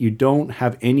what. You don't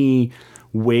have any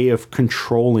way of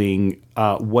controlling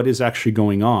what is actually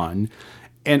going on.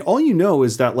 And all you know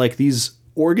is that like these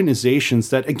organizations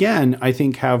that, again, I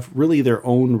think have really their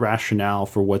own rationale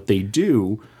for what they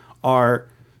do are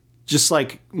just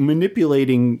like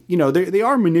manipulating, they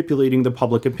are manipulating the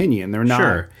public opinion. They're not.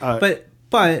 Sure.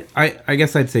 But I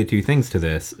guess I'd say two things to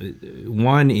this.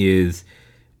 One is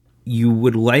you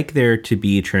would like there to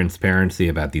be transparency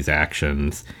about these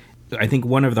actions. I think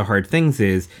one of the hard things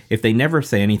is if they never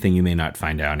say anything, you may not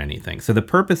find out anything. So the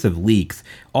purpose of leaks,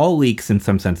 all leaks in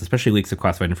some sense, especially leaks of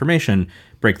classified information,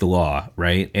 break the law,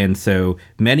 right? And so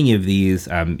many of these,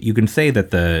 you can say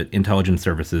that the intelligence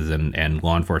services and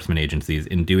law enforcement agencies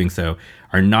in doing so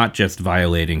are not just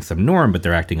violating some norm, but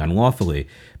they're acting unlawfully.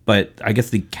 But I guess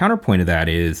the counterpoint of that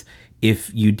is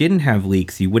if you didn't have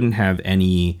leaks, you wouldn't have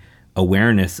any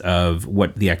awareness of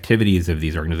what the activities of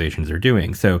these organizations are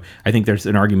doing. So I think there's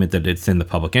an argument that it's in the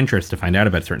public interest to find out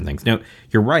about certain things. Now,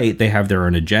 you're right, they have their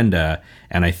own agenda,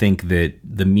 and I think that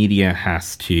the media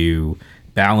has to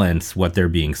balance what they're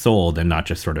being sold and not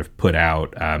just sort of put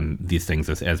out these things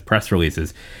as press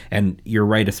releases. And you're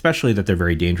right, especially that they're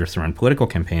very dangerous around political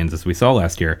campaigns, as we saw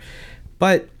last year.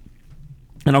 But,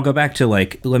 and I'll go back to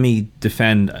like, let me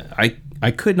defend,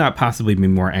 I could not possibly be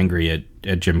more angry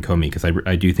at Jim Comey because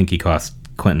I do think he cost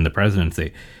Clinton the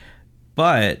presidency.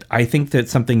 But I think that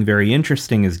something very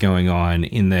interesting is going on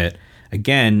in that,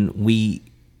 again,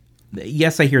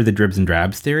 yes, I hear the dribs and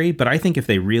drabs theory, but I think if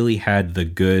they really had the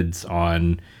goods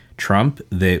on Trump,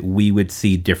 that we would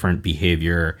see different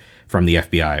behavior from the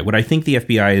FBI. What I think the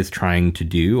FBI is trying to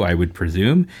do, I would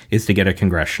presume, is to get a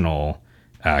congressional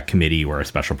committee or a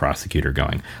special prosecutor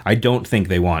going. I don't think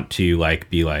they want to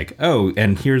be like, oh,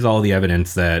 and here's all the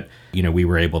evidence that we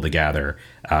were able to gather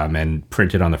and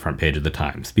print it on the front page of the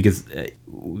Times, because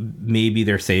maybe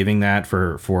they're saving that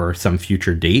for some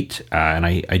future date. And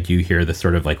I do hear this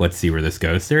sort of let's see where this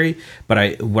goes theory.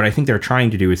 But what I think they're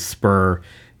trying to do is spur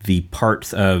the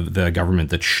parts of the government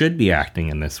that should be acting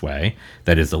in this way,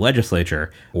 that is the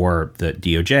legislature or the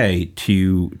DOJ,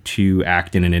 to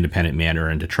act in an independent manner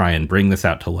and to try and bring this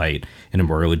out to light in a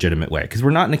more legitimate way. Because we're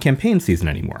not in a campaign season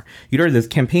anymore. You'd argue this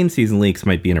campaign season leaks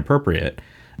might be inappropriate,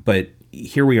 but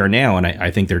here we are now, and I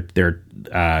think they're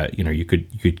you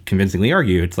could convincingly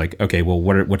argue it's like, okay, well,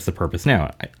 what's the purpose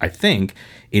now? I think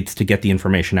it's to get the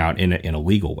information out in a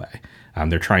legal way.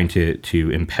 They're trying to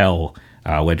impel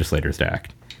legislators to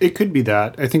act. It could be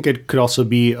that. I think it could also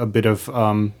be a bit of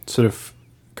sort of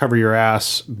cover your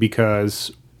ass,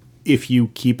 because if you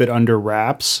keep it under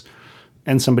wraps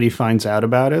and somebody finds out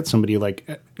about it, somebody within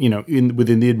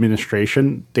the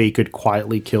administration, they could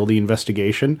quietly kill the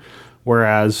investigation.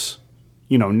 Whereas,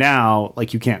 now,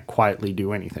 you can't quietly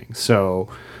do anything. So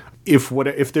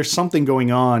if there's something going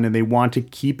on and they want to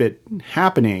keep it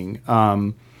happening,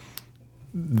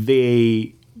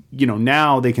 they,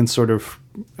 now they can sort of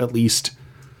at least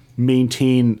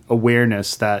maintain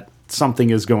awareness that something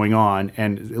is going on,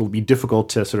 and it'll be difficult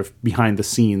to sort of behind the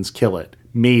scenes kill it.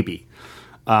 Maybe.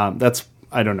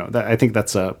 I don't know. I think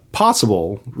that's a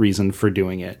possible reason for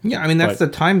doing it. Yeah, I mean, that's the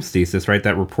Times thesis, right?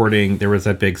 That reporting, there was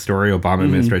that big story, Obama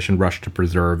administration rushed to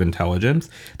preserve intelligence.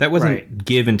 That wasn't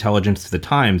give intelligence to the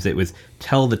Times. It was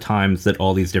tell the Times that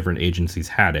all these different agencies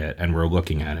had it and were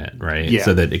looking at it, right? Yeah.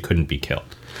 So that it couldn't be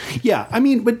killed. Yeah, I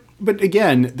mean, but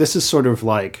again, this is sort of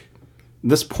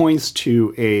this points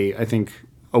to I think,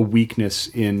 a weakness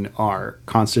in our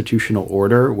constitutional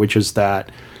order, which is that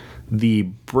the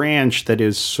branch that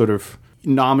is sort of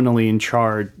nominally in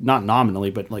charge, not nominally,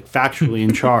 but factually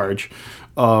in charge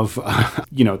of,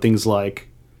 things like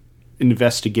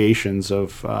investigations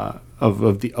of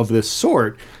this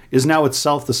sort, is now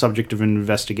itself the subject of an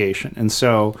investigation. And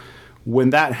so when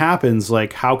that happens,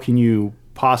 how can you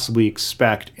possibly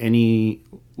expect any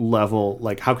level,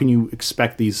 how can you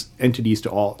expect these entities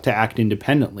to act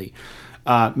independently?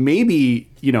 Maybe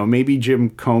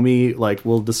Jim Comey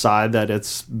will decide that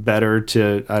it's better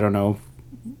to, I don't know,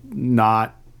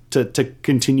 not to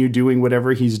continue doing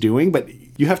whatever he's doing, but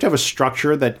you have to have a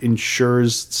structure that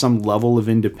ensures some level of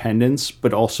independence,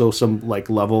 but also some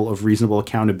level of reasonable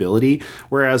accountability.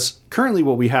 Whereas currently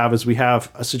what we have is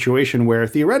a situation where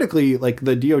theoretically,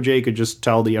 the DOJ could just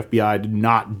tell the FBI to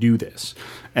not do this.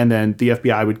 And then the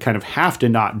FBI would kind of have to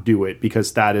not do it,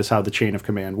 because that is how the chain of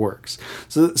command works.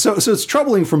 So it's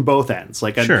troubling from both ends.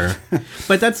 Sure.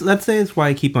 But that's why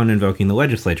I keep on invoking the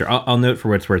legislature. I'll note for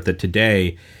what it's worth that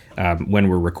today, when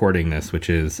we're recording this, which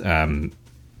is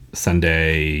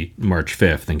Sunday, March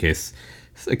 5th,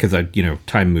 because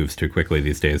time moves too quickly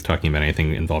these days talking about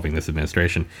anything involving this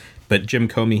administration. But Jim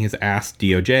Comey has asked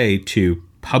DOJ to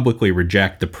publicly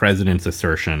reject the president's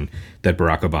assertion that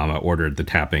Barack Obama ordered the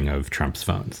tapping of Trump's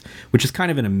phones, which is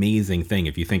kind of an amazing thing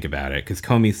if you think about it, because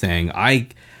Comey's saying, I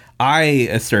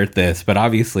assert this, but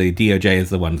obviously DOJ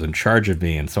is the ones in charge of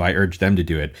me, and so I urge them to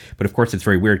do it. But of course, it's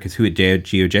very weird, because who at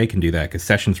DOJ can do that? Because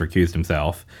Sessions recused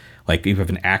himself. You have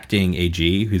an acting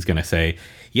AG who's going to say,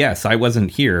 yes, I wasn't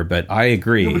here, but I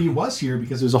agree. No, but he was here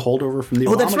because there's a holdover from the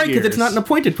Obama that's right, because it's not an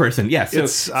appointed person. Yes. Yeah,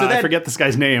 so I forget this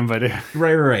guy's name, but...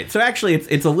 Right. So actually,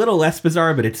 it's a little less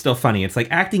bizarre, but it's still funny. It's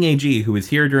acting AG who was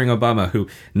here during Obama, who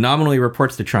nominally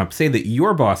reports to Trump, say that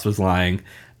your boss was lying,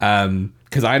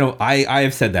 because I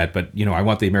have said that, but I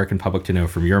want the American public to know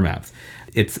from your mouths.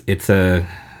 It's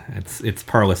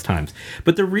parlous times.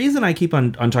 But the reason I keep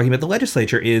on talking about the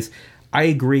legislature is, I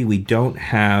agree we don't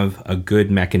have a good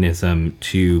mechanism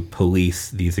to police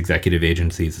these executive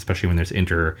agencies, especially when there's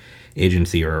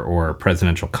interagency or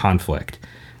presidential conflict.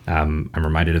 I'm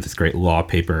reminded of this great law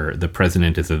paper, The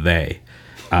President is a They.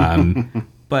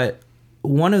 But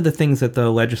one of the things that the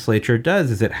legislature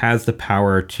does is it has the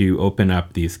power to open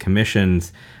up these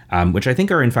commissions, which I think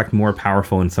are in fact more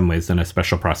powerful in some ways than a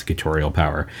special prosecutorial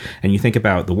power. And you think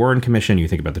about the Warren Commission, you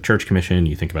think about the Church Commission,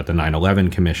 you think about the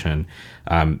 9/11 Commission.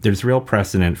 There's real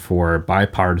precedent for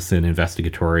bipartisan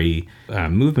investigatory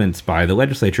movements by the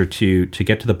legislature to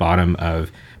get to the bottom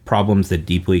of problems that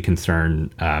deeply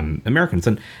concern Americans.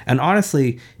 And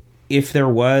honestly, if there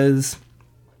was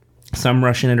some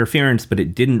Russian interference, but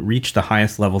it didn't reach the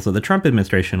highest levels of the Trump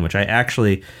administration, which I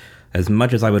actually, as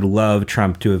much as I would love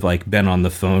Trump to have been on the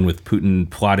phone with Putin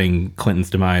plotting Clinton's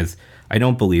demise, I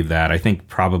don't believe that. I think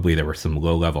probably there was some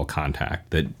low-level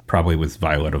contact that probably was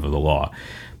violative of the law.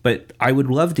 But I would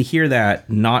love to hear that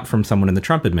not from someone in the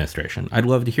Trump administration. I'd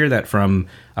love to hear that from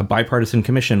a bipartisan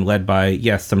commission led by,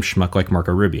 yes, some schmuck like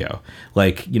Marco Rubio.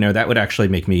 Like, that would actually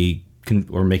make me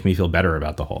feel better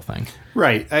about the whole thing.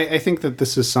 Right. I think that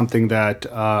this is something that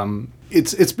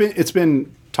it's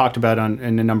been talked about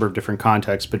in a number of different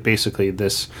contexts, but basically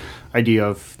this idea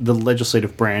of the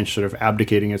legislative branch sort of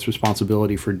abdicating its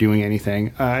responsibility for doing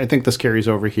anything. I think this carries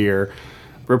over here.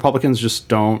 Republicans just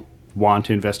don't want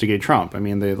to investigate Trump. I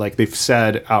mean, they've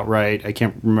said outright, I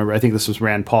can't remember, I think this was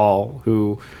Rand Paul,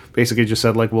 who basically just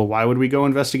said, like, well, why would we go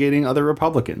investigating other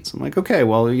Republicans? I'm like, okay,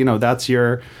 well,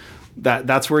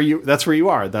 that's where you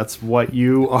are. That's what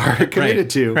you are committed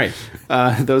to. Right.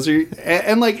 Those are,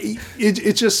 and like,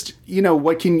 it's just,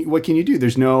 what can you do?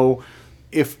 There's no,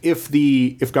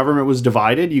 if government was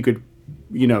divided, you could,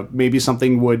 maybe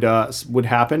something would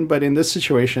happen. But in this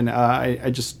situation, I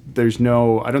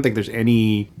don't think there's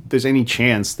any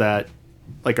chance that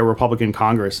like a Republican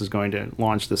Congress is going to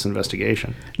launch this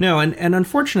investigation. No. And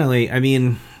unfortunately, I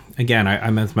mean, again,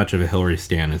 I'm as much of a Hillary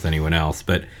stan as anyone else,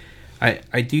 but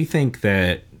I do think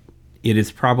that it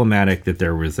is problematic that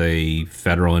there was a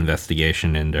federal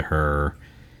investigation into her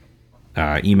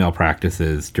email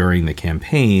practices during the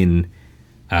campaign,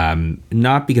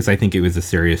 not because I think it was a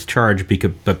serious charge,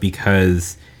 but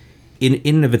because in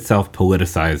and of itself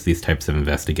politicized these types of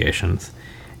investigations.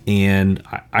 And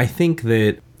I think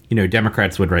that,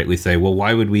 Democrats would rightly say, well,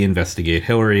 why would we investigate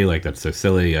Hillary? Like, that's so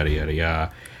silly, yada, yada,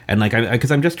 yada. And like,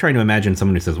 because I'm just trying to imagine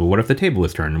someone who says, well, what if the table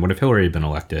was turned? And what if Hillary had been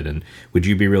elected? And would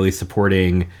you be really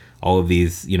supporting all of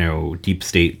these, deep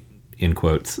state, in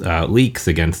quotes, leaks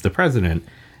against the president?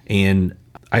 And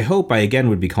I hope I, again,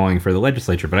 would be calling for the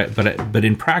legislature. But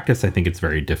in practice, I think it's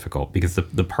very difficult because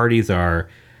the parties are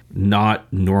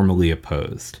not normally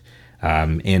opposed.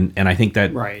 And I think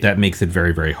that that makes it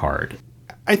very, very hard.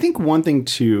 I think one thing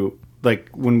to, like,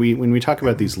 when we talk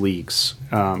about these leaks,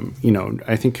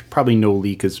 I think probably no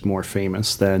leak is more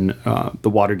famous than the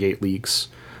Watergate leaks.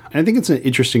 And I think it's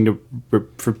interesting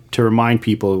to remind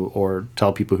people or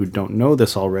tell people who don't know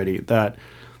this already that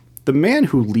the man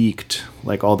who leaked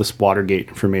like all this Watergate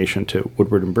information to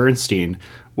Woodward and Bernstein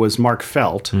was Mark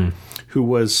Felt, who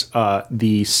was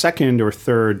the second or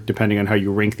third, depending on how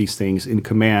you rank these things, in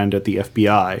command at the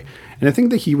FBI. And I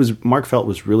think that Mark Felt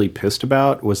was really pissed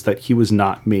about was that he was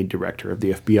not made director of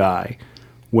the FBI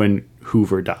when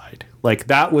Hoover died. Like,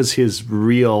 that was his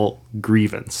real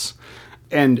grievance.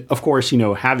 And of course,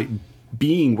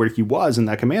 being where he was in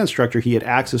that command structure, he had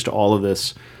access to all of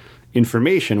this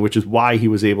information, which is why he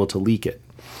was able to leak it.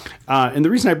 And the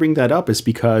reason I bring that up is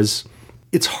because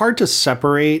it's hard to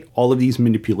separate all of these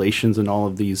manipulations and all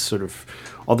of these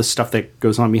all the stuff that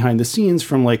goes on behind the scenes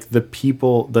from like the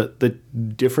people, the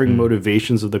differing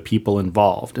motivations of the people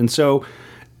involved. And so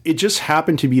it just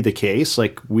happened to be the case,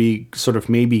 like we sort of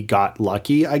maybe got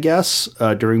lucky, I guess,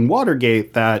 during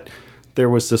Watergate, that there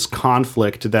was this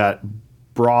conflict that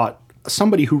brought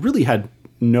somebody who really had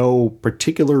no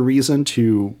particular reason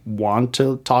to want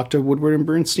to talk to Woodward and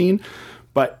Bernstein,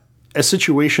 but a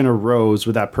situation arose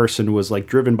where that person was like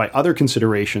driven by other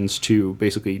considerations to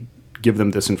basically give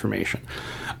them this information.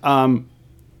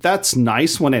 That's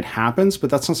nice when it happens, but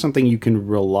that's not something you can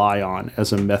rely on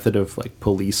as a method of like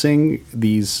policing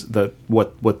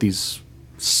what these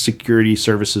security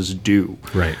services do.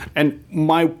 Right. And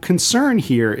my concern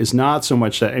here is not so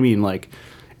much that,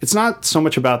 it's not so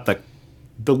much about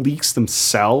the leaks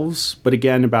themselves, but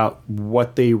again, about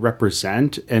what they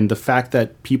represent and the fact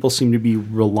that people seem to be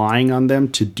relying on them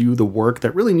to do the work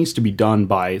that really needs to be done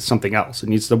by something else.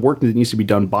 The work that needs to be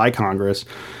done by Congress,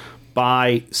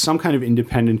 by some kind of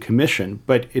independent commission,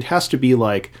 but it has to be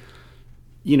like,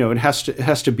 it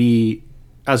has to be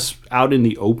as out in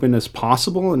the open as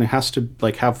possible, and it has to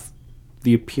like have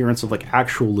the appearance of like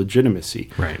actual legitimacy.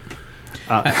 Right.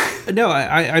 No,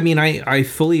 I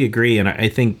fully agree. And I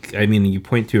think, you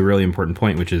point to a really important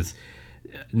point, which is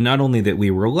not only that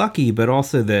we were lucky, but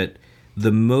also that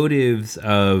the motives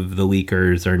of the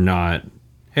leakers are not,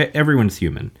 everyone's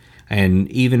human.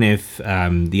 And even if the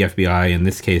FBI in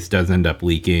this case does end up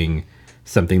leaking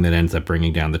something that ends up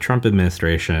bringing down the Trump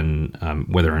administration,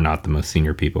 whether or not the most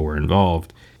senior people were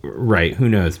involved, right, who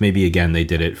knows? Maybe, again, they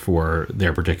did it for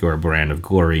their particular brand of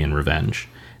glory and revenge,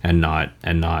 and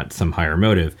not some higher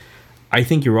motive. I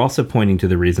think you're also pointing to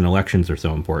the reason elections are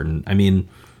so important.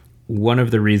 One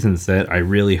of the reasons that I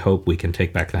really hope we can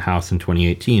take back the House in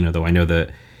 2018, although I know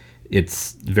that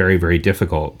it's very, very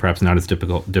difficult, perhaps not as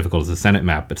difficult as the Senate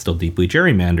map, but still deeply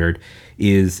gerrymandered,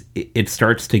 is it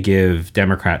starts to give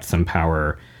Democrats some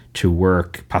power to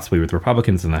work possibly with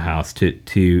Republicans in the House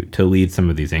to lead some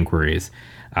of these inquiries.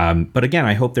 But again,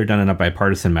 I hope they're done in a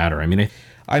bipartisan manner.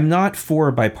 I'm not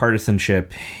for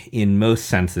bipartisanship in most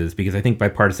senses, because I think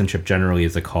bipartisanship generally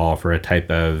is a call for a type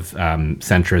of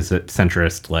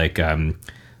centrist like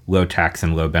low tax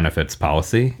and low benefits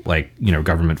policy, like,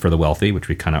 government for the wealthy, which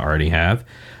we kind of already have.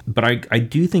 But I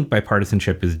do think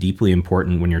bipartisanship is deeply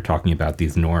important when you're talking about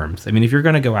these norms. I mean, if you're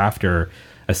going to go after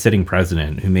a sitting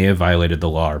president who may have violated the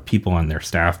law, or people on their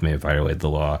staff may have violated the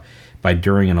law, by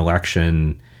during an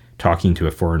election talking to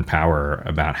a foreign power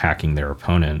about hacking their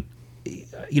opponent,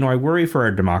 I worry for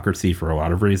our democracy for a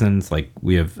lot of reasons. Like,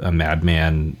 we have a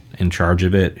madman in charge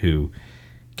of it who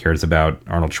cares about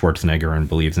Arnold Schwarzenegger and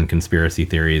believes in conspiracy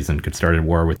theories and could start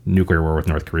a nuclear war with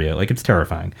North Korea. Like, it's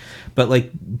terrifying. But,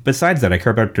 like, besides that, I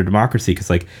care about the democracy because,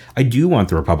 like, I do want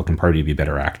the Republican Party to be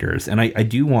better actors. And I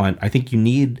think you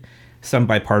need some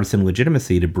bipartisan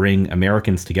legitimacy to bring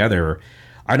Americans together.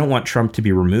 I don't want Trump to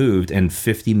be removed and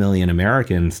 50 million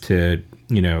Americans to,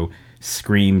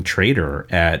 scream traitor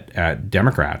at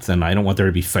Democrats, and I don't want there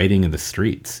to be fighting in the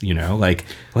streets, like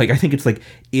I think it's like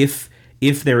if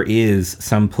there is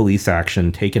some police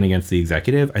action taken against the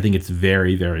executive, I think it's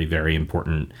very, very, very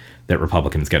important that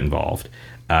Republicans get involved,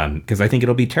 because I think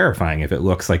it'll be terrifying if it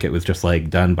looks like it was just like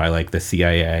done by like the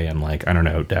CIA and like, I don't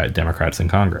know, Democrats in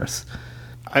Congress.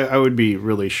 I would be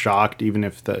really shocked even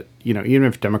if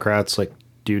Democrats like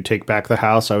do take back the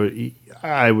House.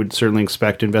 I would certainly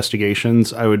expect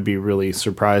investigations. I would be really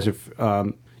surprised if,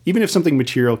 even if something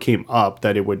material came up,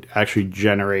 that it would actually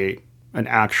generate an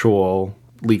actual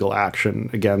legal action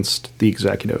against the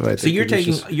executive. So you're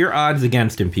taking your odds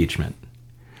against impeachment.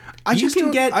 I just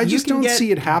don't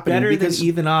see it happening. Better than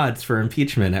even odds for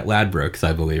impeachment at Ladbrokes,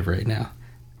 I believe, right now.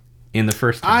 In the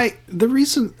first time.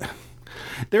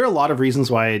 There are a lot of reasons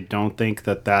why I don't think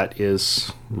that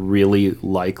is really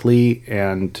likely.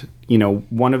 And,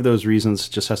 one of those reasons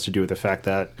just has to do with the fact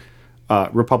that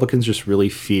Republicans just really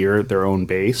fear their own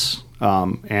base.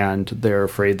 And they're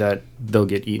afraid that they'll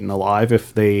get eaten alive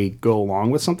if they go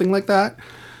along with something like that.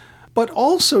 But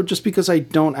also just because I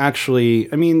don't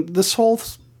this whole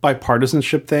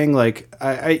bipartisanship thing, like,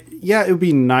 it would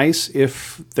be nice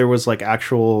if there was like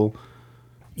actual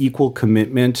equal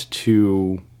commitment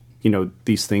to,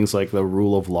 these things like the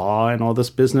rule of law and all this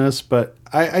business. But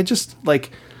I just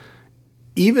like,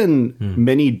 even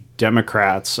many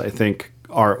Democrats, I think,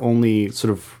 are only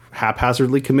sort of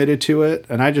haphazardly committed to it.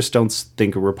 And I just don't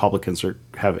think Republicans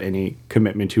have any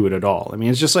commitment to it at all. I mean,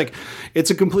 it's just like, it's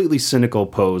a completely cynical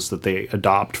pose that they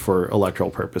adopt for electoral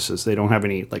purposes. They don't have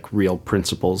any like real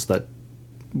principles that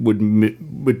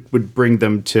would bring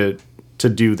them to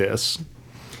do this.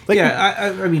 Like,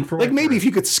 I mean, for like maybe if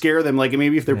you could scare them, like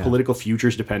maybe if their political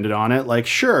futures depended on it, like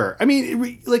sure. I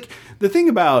mean, like the thing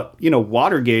about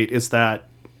Watergate is that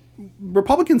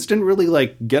Republicans didn't really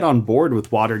like get on board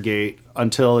with Watergate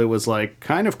until it was like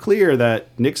kind of clear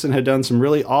that Nixon had done some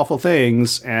really awful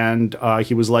things and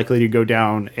he was likely to go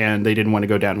down, and they didn't want to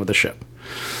go down with the ship.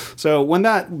 So when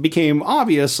that became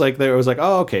obvious, like there was like,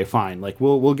 oh, okay, fine, like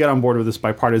we'll get on board with this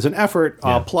bipartisan effort.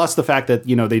 Plus the fact that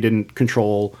they didn't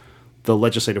control the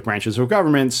legislative branches of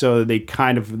government, so they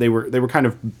were kind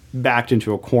of backed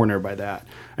into a corner by that.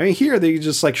 I mean, here they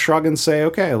just like shrug and say,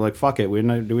 okay, like fuck it, we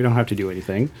don't have to do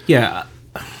anything. Yeah,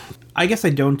 I guess I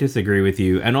don't disagree with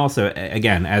you. And also,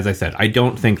 again, as I said, I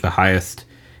don't think the highest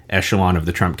echelon of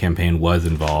the Trump campaign was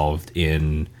involved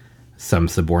in some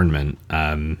subordinate.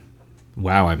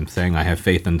 Wow, I'm saying I have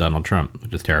faith in Donald Trump,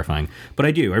 which is terrifying. But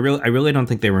I do. I really don't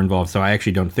think they were involved, so I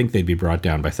actually don't think they'd be brought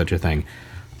down by such a thing.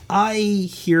 I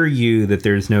hear you that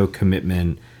there's no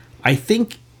commitment. I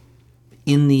think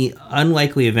in the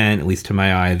unlikely event, at least to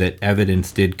my eye, that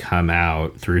evidence did come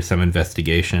out through some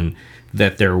investigation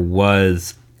that there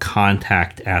was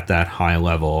contact at that high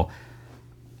level,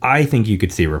 I think you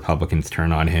could see Republicans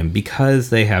turn on him because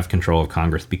they have control of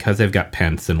Congress, because they've got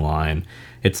Pence in line.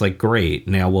 It's like, great,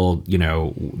 now we'll,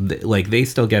 like they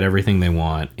still get everything they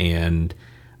want. And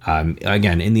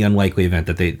again, in the unlikely event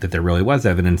that there really was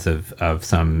evidence of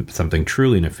something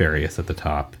truly nefarious at the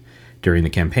top during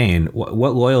the campaign,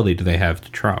 what loyalty do they have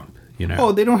to Trump?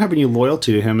 Oh, they don't have any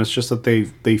loyalty to him. It's just that they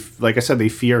like I said, they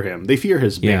fear him. They fear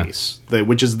his base,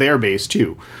 which is their base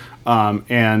too,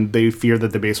 and they fear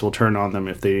that the base will turn on them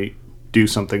if they do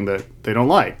something that they don't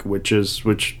like, which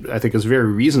I think is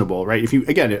very reasonable, right?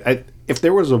 If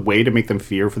there was a way to make them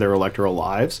fear for their electoral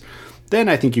lives, then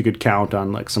I think you could count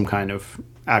on like some kind of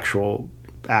actual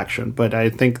action. But I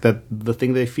think that the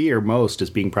thing they fear most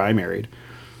is being primaried.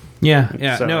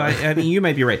 Yeah. So. No, I mean, you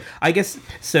might be right. I guess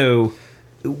so.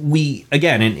 We,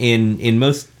 again, in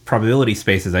most probability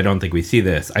spaces, I don't think we see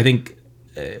this. I think,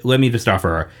 let me just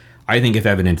offer, I think if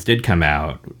evidence did come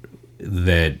out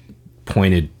that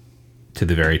pointed to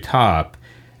the very top,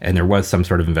 and there was some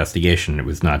sort of investigation. It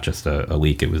was not just a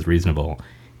leak, it was reasonable.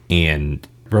 And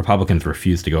Republicans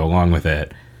refused to go along with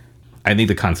it. I think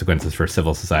the consequences for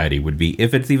civil society would be,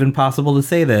 if it's even possible to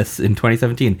say this in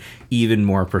 2017, even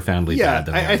more profoundly bad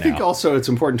than they are I think also it's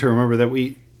important to remember that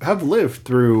we have lived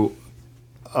through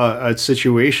a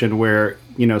situation where,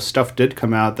 stuff did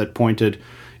come out that pointed,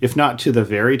 if not to the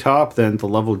very top, then the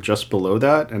level just below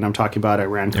that. And I'm talking about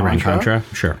Iran-Contra. Iran-Contra,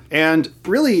 sure. And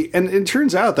really, and it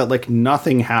turns out that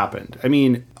nothing happened. I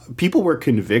mean, people were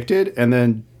convicted, and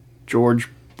then George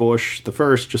Bush the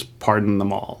first just pardoned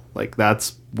them all.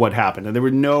 That's what happened. And there were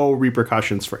no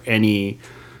repercussions for any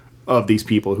of these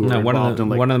people who were involved in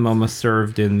one of them almost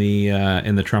served in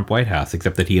the Trump White House,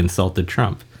 except that he insulted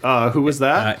Trump. Who was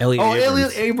that?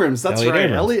 Elliot Abrams. That's Elliot right.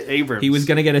 Abrams. Elliot Abrams. He was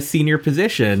going to get a senior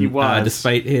position, He was.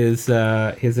 Despite his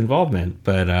involvement,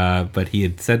 but he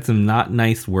had said some not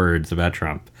nice words about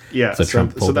Trump. Yeah, so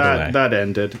Trump pulled it away. That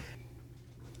ended.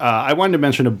 I wanted to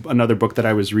mention another book that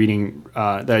I was reading,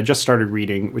 that I just started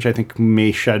reading, which I think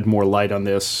may shed more light on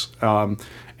this,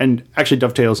 and actually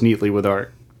dovetails neatly with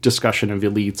our discussion of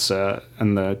elites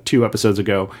in the 2 episodes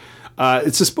ago.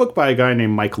 It's this book by a guy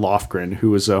named Mike Lofgren,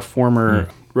 who was a former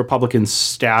Republican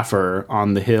staffer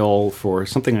on the Hill for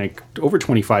something like over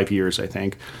 25 years, I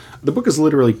think. The book is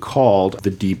literally called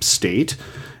The Deep State: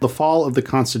 The Fall of the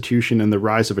Constitution and the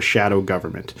Rise of a Shadow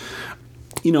Government.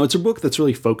 It's a book that's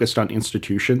really focused on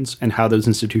institutions and how those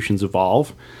institutions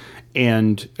evolve.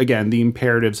 And again, the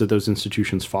imperatives that those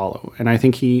institutions follow. And I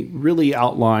think he really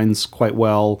outlines quite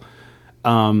well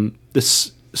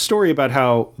this story about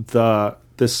how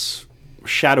this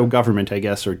shadow government, I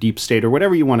guess, or deep state, or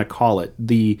whatever you want to call it,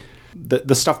 the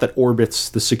stuff that orbits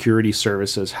the security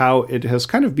services, how it has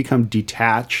kind of become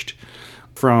detached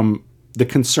from the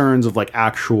concerns of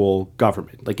actual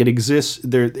government. It exists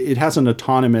there. It has an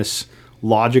autonomous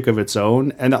logic of its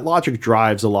own, and that logic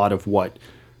drives a lot of what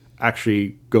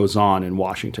actually goes on in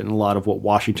Washington, a lot of what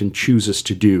Washington chooses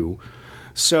to do.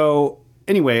 So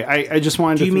anyway, I just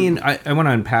wanted to... Do you mean, I want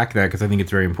to unpack that because I think it's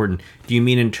very important. Do you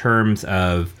mean in terms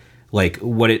of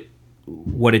what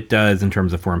it does in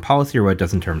terms of foreign policy, or what it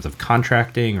does in terms of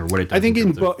contracting, or what it does? I think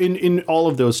in all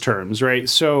of those terms, right?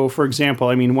 So for example,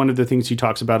 I mean, one of the things he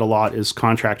talks about a lot is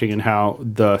contracting, and how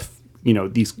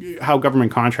how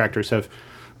government contractors have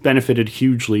benefited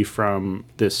hugely from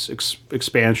this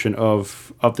expansion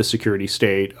of the security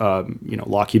state.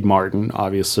 Lockheed Martin,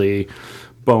 obviously,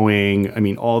 Boeing. I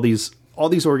mean, all these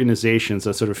organizations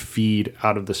that sort of feed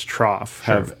out of this trough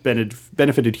have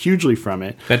benefited hugely from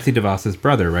it. Betsy DeVos's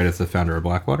brother, right, is the founder of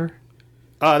Blackwater?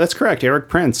 That's correct. Erik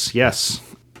Prince, yes.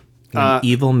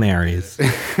 Evil marries.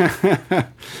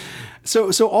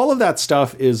 So all of that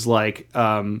stuff is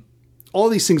all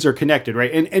these things are connected,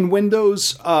 right? And when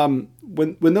those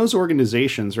when those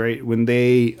organizations, right, when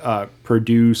they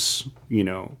produce,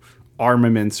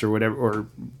 armaments or whatever, or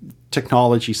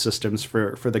technology systems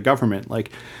for the government,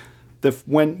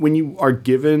 when you are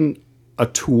given a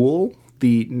tool,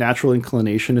 the natural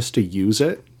inclination is to use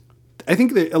it. I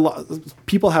think that a lot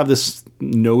people have this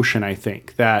notion, I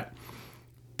think, that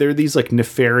there are these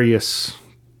nefarious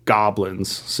goblins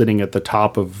sitting at the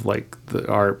top of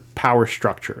our power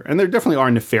structure, and there definitely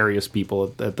are nefarious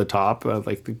people at the top.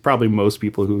 Probably most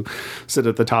people who sit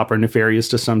at the top are nefarious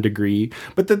to some degree,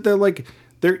 but that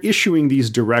they're issuing these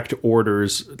direct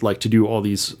orders to do all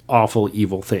these awful,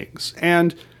 evil things.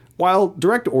 And while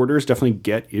direct orders definitely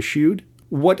get issued,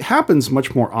 what happens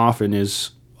much more often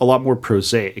is a lot more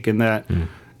prosaic, in that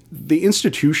the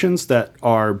institutions that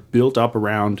are built up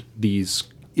around these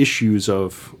issues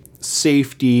of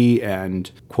safety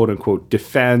and quote unquote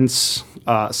defense,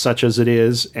 such as it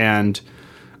is, and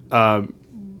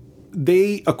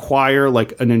they acquire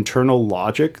an internal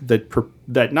logic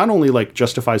that not only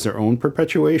justifies their own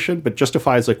perpetuation, but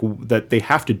justifies that they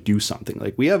have to do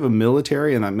something. We have a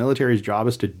military, and that military's job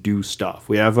is to do stuff.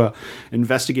 We have a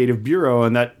investigative bureau,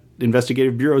 and that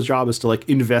investigative bureau's job is to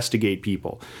investigate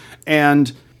people.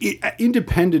 And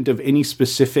independent of any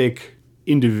specific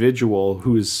individual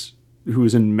who is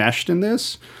enmeshed in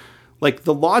this,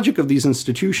 the logic of these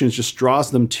institutions just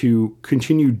draws them to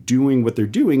continue doing what they're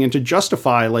doing, and to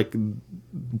justify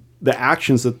the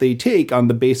actions that they take on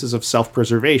the basis of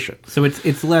self-preservation. So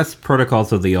it's less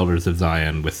Protocols of the Elders of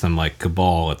Zion with some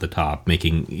cabal at the top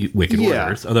making wicked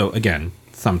orders, although again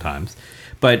sometimes,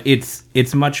 but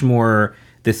it's much more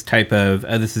this type of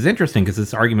this is interesting because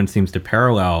this argument seems to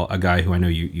parallel a guy who I know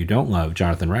you don't love,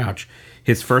 Jonathan Rauch.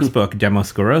 His first book,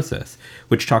 Demosclerosis,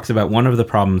 which talks about one of the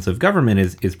problems of government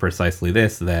is precisely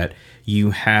this, that you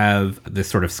have this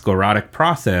sort of sclerotic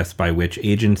process by which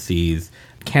agencies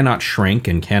cannot shrink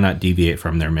and cannot deviate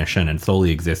from their mission and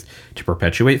solely exist to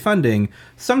perpetuate funding,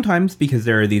 sometimes because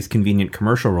there are these convenient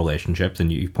commercial relationships,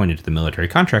 and you pointed to the military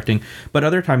contracting, but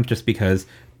other times just because,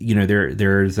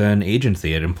 there's an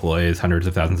agency. It employs hundreds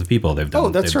of thousands of people.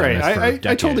 That's right.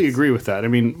 I totally agree with that. I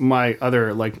mean, my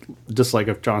other dislike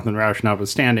of Jonathan Rauch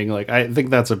notwithstanding, I think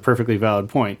that's a perfectly valid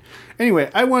point. Anyway,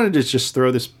 I wanted to just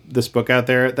throw this book out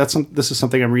there. This is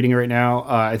something I'm reading right now.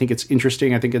 I think it's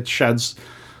interesting. I think it sheds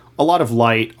a lot of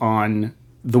light on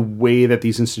the way that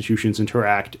these institutions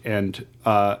interact and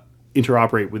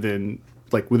interoperate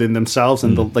within themselves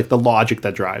and the logic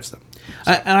that drives them.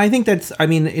 And I think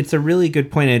it's a really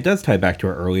good point, and it does tie back to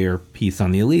our earlier piece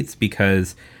on the elites,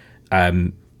 because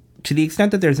to the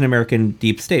extent that there's an American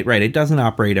deep state, right, it doesn't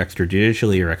operate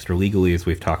extrajudicially or extra-legally, as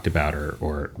we've talked about,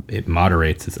 or it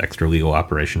moderates its extra-legal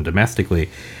operation domestically.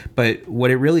 But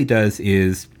what it really does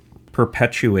is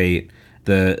perpetuate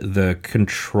the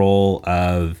control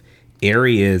of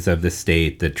areas of the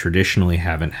state that traditionally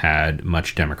haven't had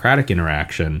much democratic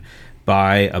interaction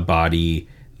by a body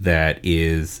that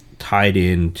is tied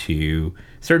into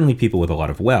certainly people with a lot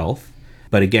of wealth,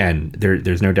 but again,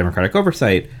 there's no democratic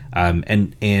oversight.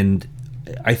 And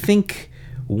I think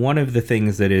one of the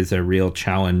things that is a real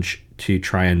challenge to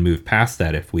try and move past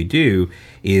that, if we do,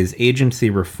 is agency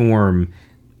reform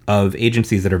of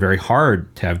agencies that are very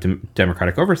hard to have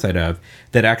democratic oversight of,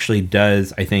 that actually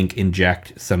does, I think,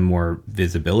 inject some more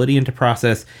visibility into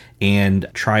process and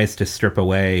tries to strip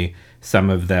away some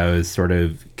of those sort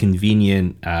of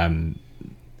convenient,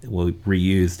 we'll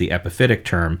reuse the epiphytic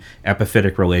term,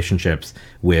 epiphytic relationships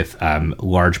with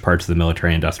large parts of the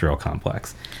military-industrial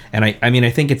complex. And I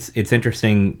think it's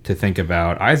interesting to think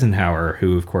about Eisenhower,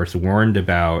 who, of course, warned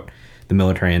about the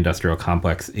military-industrial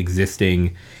complex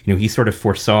existing. He sort of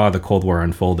foresaw the Cold War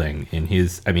unfolding in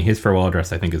his farewell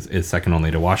address, I think, is second only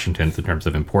to Washington's in terms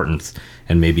of importance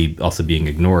and maybe also being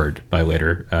ignored by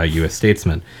later U.S.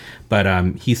 statesmen. But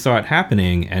he saw it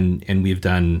happening, and we've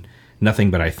done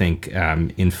nothing but, I think,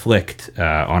 inflict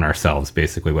on ourselves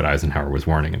basically what Eisenhower was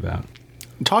warning about.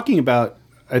 Talking about,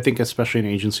 I think, especially an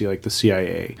agency like the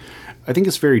CIA, I think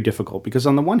it's very difficult because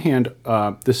on the one hand,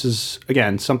 this is,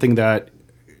 again, something that,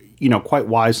 quite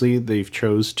wisely, they've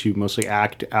chose to mostly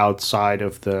act outside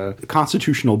of the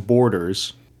constitutional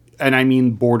borders. And I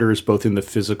mean borders both in the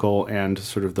physical and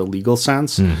sort of the legal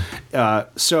sense.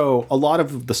 So a lot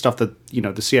of the stuff that,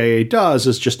 the CIA does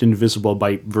is just invisible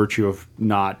by virtue of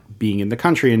not being in the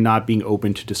country and not being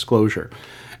open to disclosure.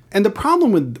 And the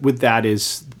problem with that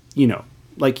is,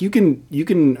 you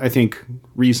can, I think,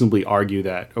 reasonably argue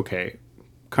that, okay,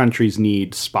 countries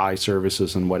need spy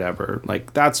services and whatever.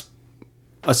 That's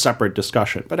a separate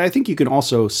discussion. But I think you can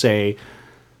also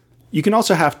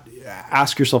have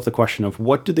ask yourself the question of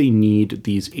what do they need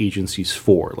these agencies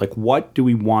for? What do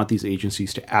we want these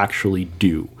agencies to actually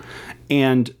do?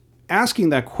 And asking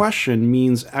that question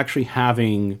means actually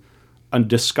having a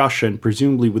discussion,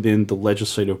 presumably within the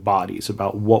legislative bodies,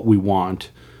 about what we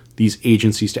want these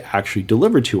agencies to actually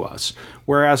deliver to us.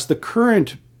 Whereas the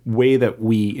current way that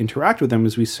we interact with them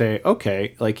is we say,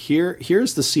 okay,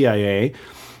 here's the CIA,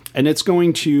 and it's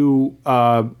going to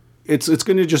it's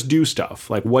going to just do stuff.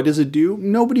 What does it do?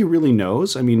 Nobody really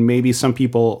knows. I mean, maybe some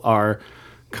people are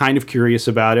kind of curious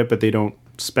about it, but they don't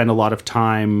spend a lot of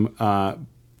time.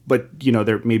 But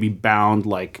they're maybe bound,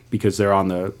 because they're on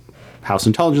the House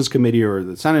Intelligence Committee or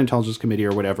the Senate Intelligence Committee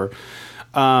or whatever.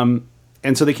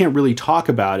 And so they can't really talk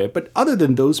about it. But other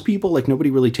than those people, nobody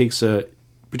really takes a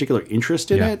particular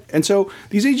interest in it. And so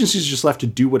these agencies are just left to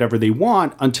do whatever they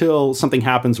want until something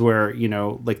happens where,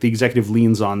 the executive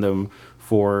leans on them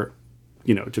for,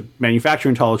 to manufacture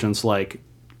intelligence like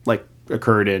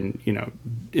occurred in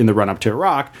the run up to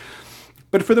Iraq.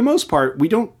 But for the most part, we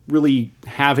don't really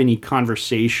have any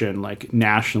conversation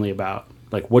nationally about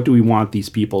what do we want these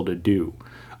people to do.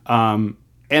 And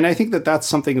I think that that's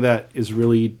something that is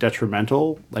really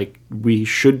detrimental. We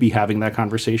should be having that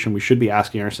conversation. We should be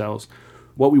asking ourselves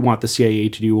what we want the CIA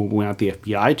to do, what we want the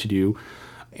FBI to do,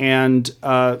 and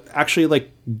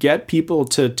actually get people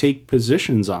to take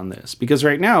positions on this. Because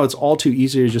right now it's all too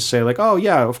easy to just say oh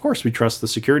yeah, of course we trust the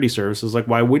security services.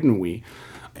 Why wouldn't we?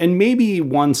 And maybe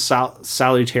one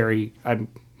salutary, I'm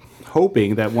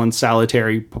hoping that one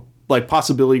salutary,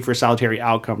 possibility for salutary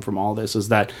outcome from all this is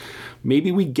that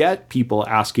maybe we get people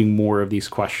asking more of these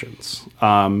questions.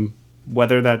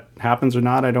 Whether that happens or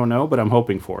not, I don't know, but I'm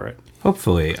hoping for it.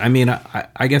 Hopefully. I mean,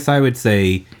 I guess I would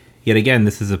say, yet again,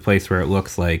 this is a place where it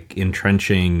looks like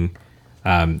entrenching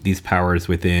these powers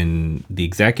within the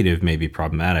executive may be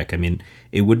problematic. I mean,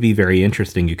 it would be very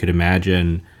interesting. You could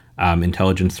imagine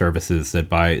intelligence services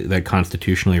that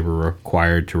constitutionally were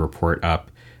required to report up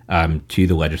to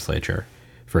the legislature,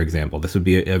 for example. This would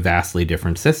be a vastly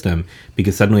different system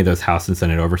because suddenly those House and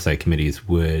Senate oversight committees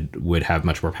would have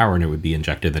much more power and it would be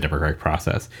injected in the democratic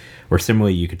process. Or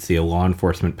similarly, you could see a law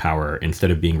enforcement power,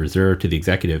 instead of being reserved to the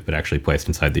executive, but actually placed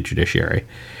inside the judiciary.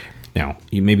 Now,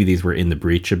 maybe these were in the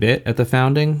breach a bit at the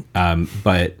founding,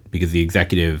 but because the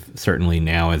executive certainly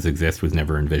now as exists was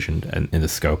never envisioned in the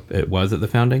scope it was at the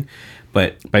founding.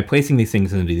 But by placing these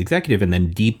things into the executive and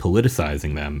then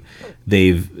depoliticizing them,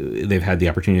 they've had the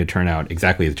opportunity to turn out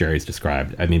exactly as Jerry's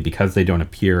described. I mean, because they don't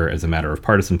appear as a matter of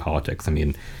partisan politics. I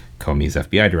mean, Comey's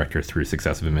FBI director through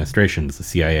successive administrations. The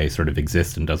CIA sort of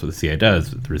exists and does what the CIA does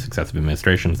through successive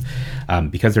administrations.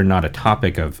 Because they're not a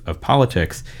topic of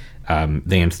politics,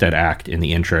 they instead act in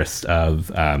the interest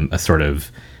of a sort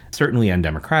of certainly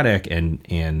undemocratic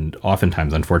and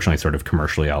oftentimes, unfortunately, sort of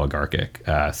commercially oligarchic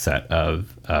set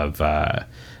of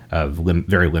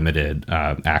very limited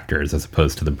actors as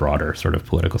opposed to the broader sort of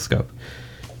political scope.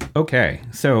 Okay,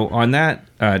 so on that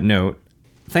note,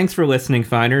 thanks for listening,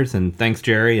 Finers, and thanks,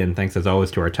 Jerry, and thanks as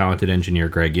always to our talented engineer,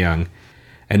 Greg Young.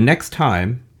 And next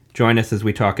time, join us as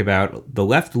we talk about the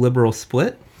left-liberal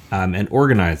split and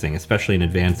organizing, especially in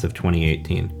advance of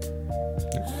 2018.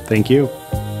 Thank you.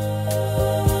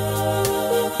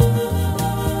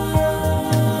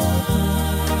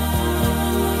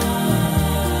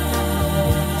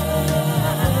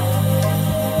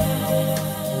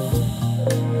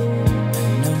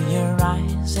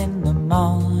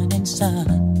 Morning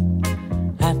sun,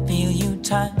 I feel you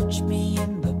touch me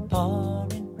in